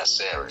in a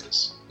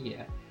series.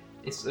 Yeah.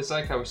 It's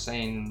like I was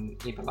saying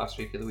either last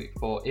week or the week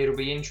before, it'll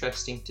be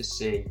interesting to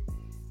see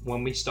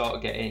when we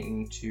start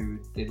getting into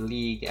the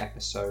League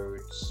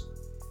episodes,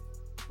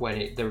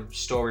 when the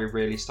story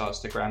really starts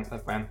to ramp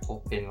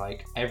up in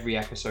like every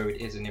episode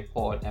is an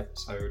important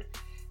episode,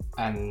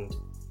 and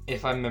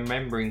if I'm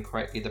remembering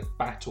correctly, the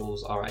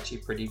battles are actually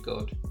pretty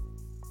good.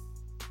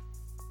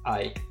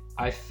 I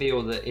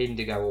feel that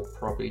Indigo will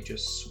probably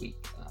just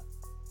sweep that.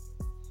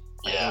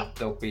 Yeah.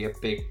 There'll be a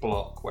big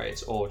block where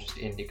it's all just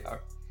Indigo.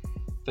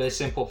 For the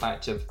simple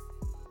fact of,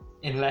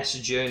 unless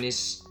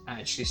Journeys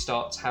actually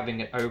starts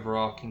having an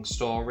overarching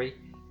story,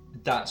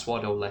 that's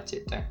what'll let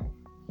it down.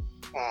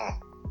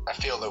 I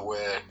feel that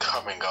we're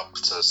coming up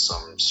to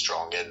some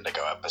strong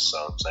Indigo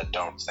episodes. I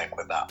don't think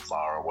we're that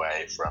far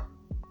away from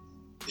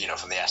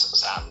the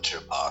SS and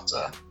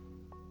two-parter.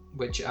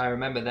 Which I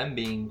remember them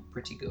being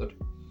pretty good.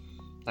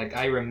 Like,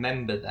 I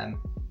remember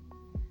them.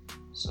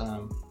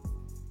 So,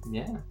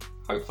 yeah,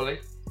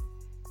 hopefully.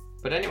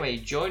 But anyway,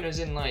 join us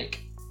in like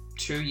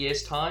 2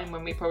 years' time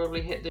when we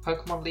probably hit the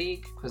Pokemon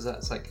League, because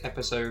that's like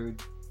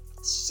episode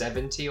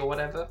 70 or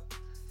whatever.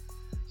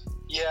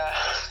 Yeah.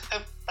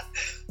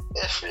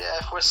 If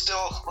we're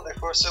still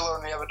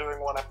only ever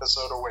doing one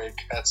episode a week,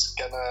 it's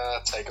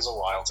gonna take us a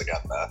while to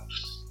get there.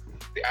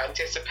 The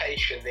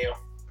anticipation, Neil,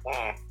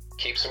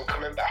 keeps them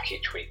coming back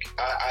each week.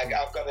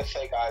 I've got to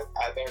say, guys,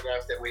 I don't know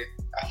if that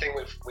I think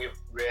we've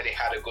really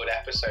had a good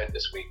episode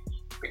this week.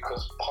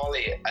 because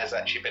Polly has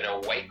actually been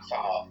awake for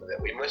half of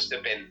it. We must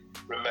have been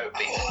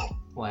remotely.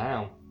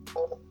 Wow.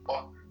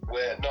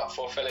 We're not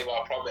fulfilling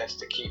our promise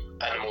to keep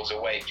animals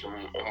awake,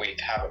 and we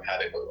haven't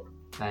had it all.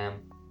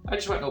 Damn. I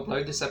just won't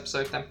upload this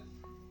episode then.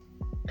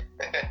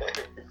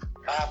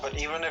 But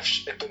even if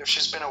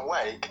she's been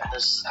awake,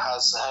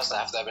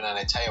 have there been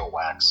any tail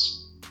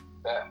wags?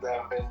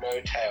 There have been no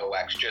tail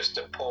wags, just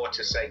a paw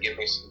to say, give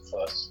me some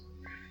fuss.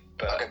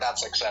 But okay,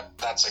 that's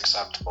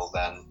acceptable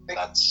then.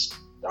 That's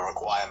a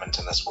requirement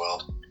in this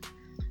world.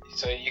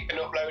 So you can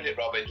upload it,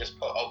 Robin, just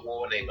put a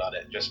warning on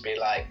it. Just be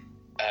like,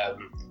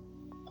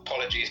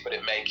 apologies, but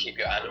it may keep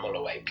your animal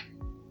awake.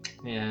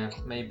 Yeah,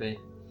 maybe.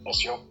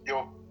 Yes, your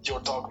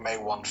dog may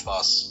want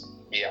fuss.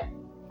 Yeah.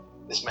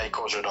 This may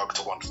cause your dog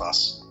to want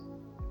fuss.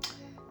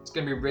 It's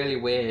going to be really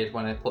weird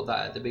when I put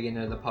that at the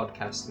beginning of the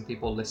podcast and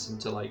people listen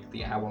to like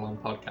the hour-long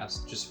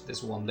podcast, just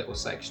this one little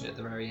section at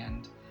the very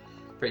end,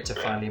 for it to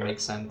finally make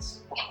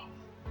sense.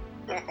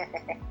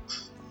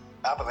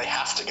 But they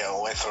have to get all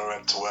the way through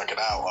it to work it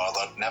out, or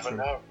they'll never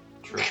know.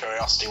 True.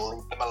 Curiosity will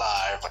eat them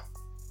alive.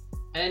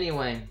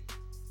 Anyway,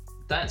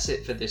 that's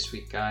it for this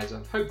week, guys.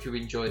 I hope you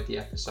enjoyed the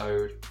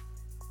episode.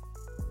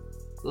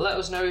 Let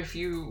us know if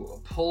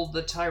you pulled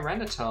the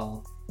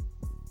Tyranitar.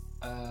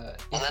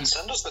 And then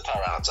send us the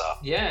Tyranitar.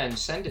 Yeah, and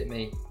send it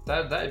me.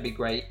 That'd be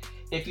great.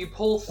 If you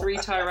pull 3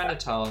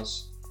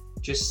 Tyranitars,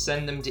 just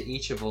send them to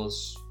each of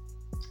us.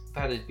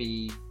 That'd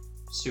be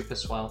super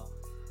swell.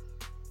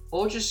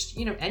 Or just,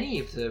 any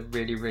of the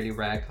really, really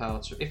rare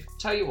cards.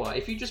 Tell you what,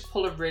 if you just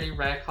pull a really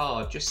rare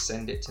card, just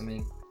send it to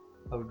me.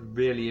 I would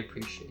really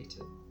appreciate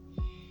it.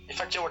 In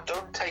fact,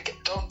 don't take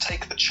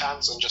the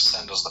chance and just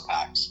send us the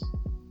packs.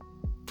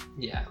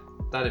 Yeah,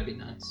 that'd be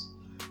nice.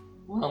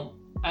 Well,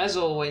 as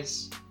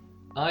always,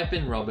 I've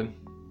been Robin.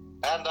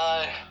 And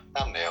I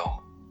am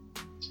Neil.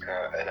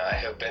 And I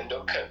have been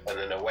Duncan, and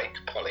an awake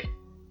Polly.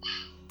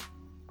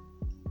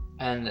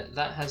 And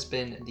that has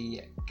been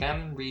the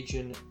Ganon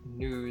Region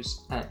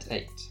News at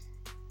 8.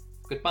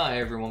 Goodbye,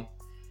 everyone.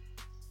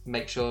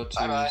 Make sure to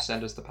Bye-bye.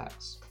 send us the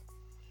packs.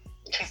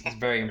 It's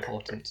very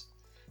important.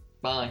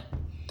 Bye.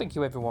 Thank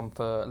you, everyone,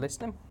 for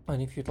listening.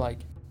 And if you'd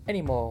like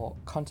any more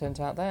content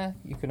out there,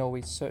 you can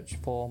always search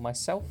for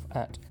myself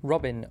at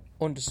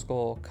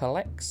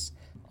Robin_collects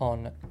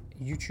on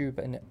YouTube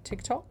and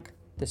TikTok.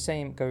 The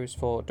same goes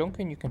for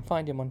Duncan. You can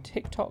find him on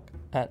TikTok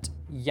at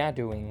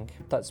Yadoing.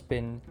 That's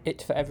been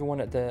it for everyone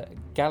at the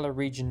Galar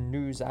Region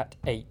News at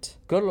 8.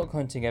 Good luck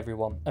hunting,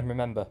 everyone, and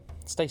remember,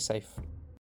 stay safe.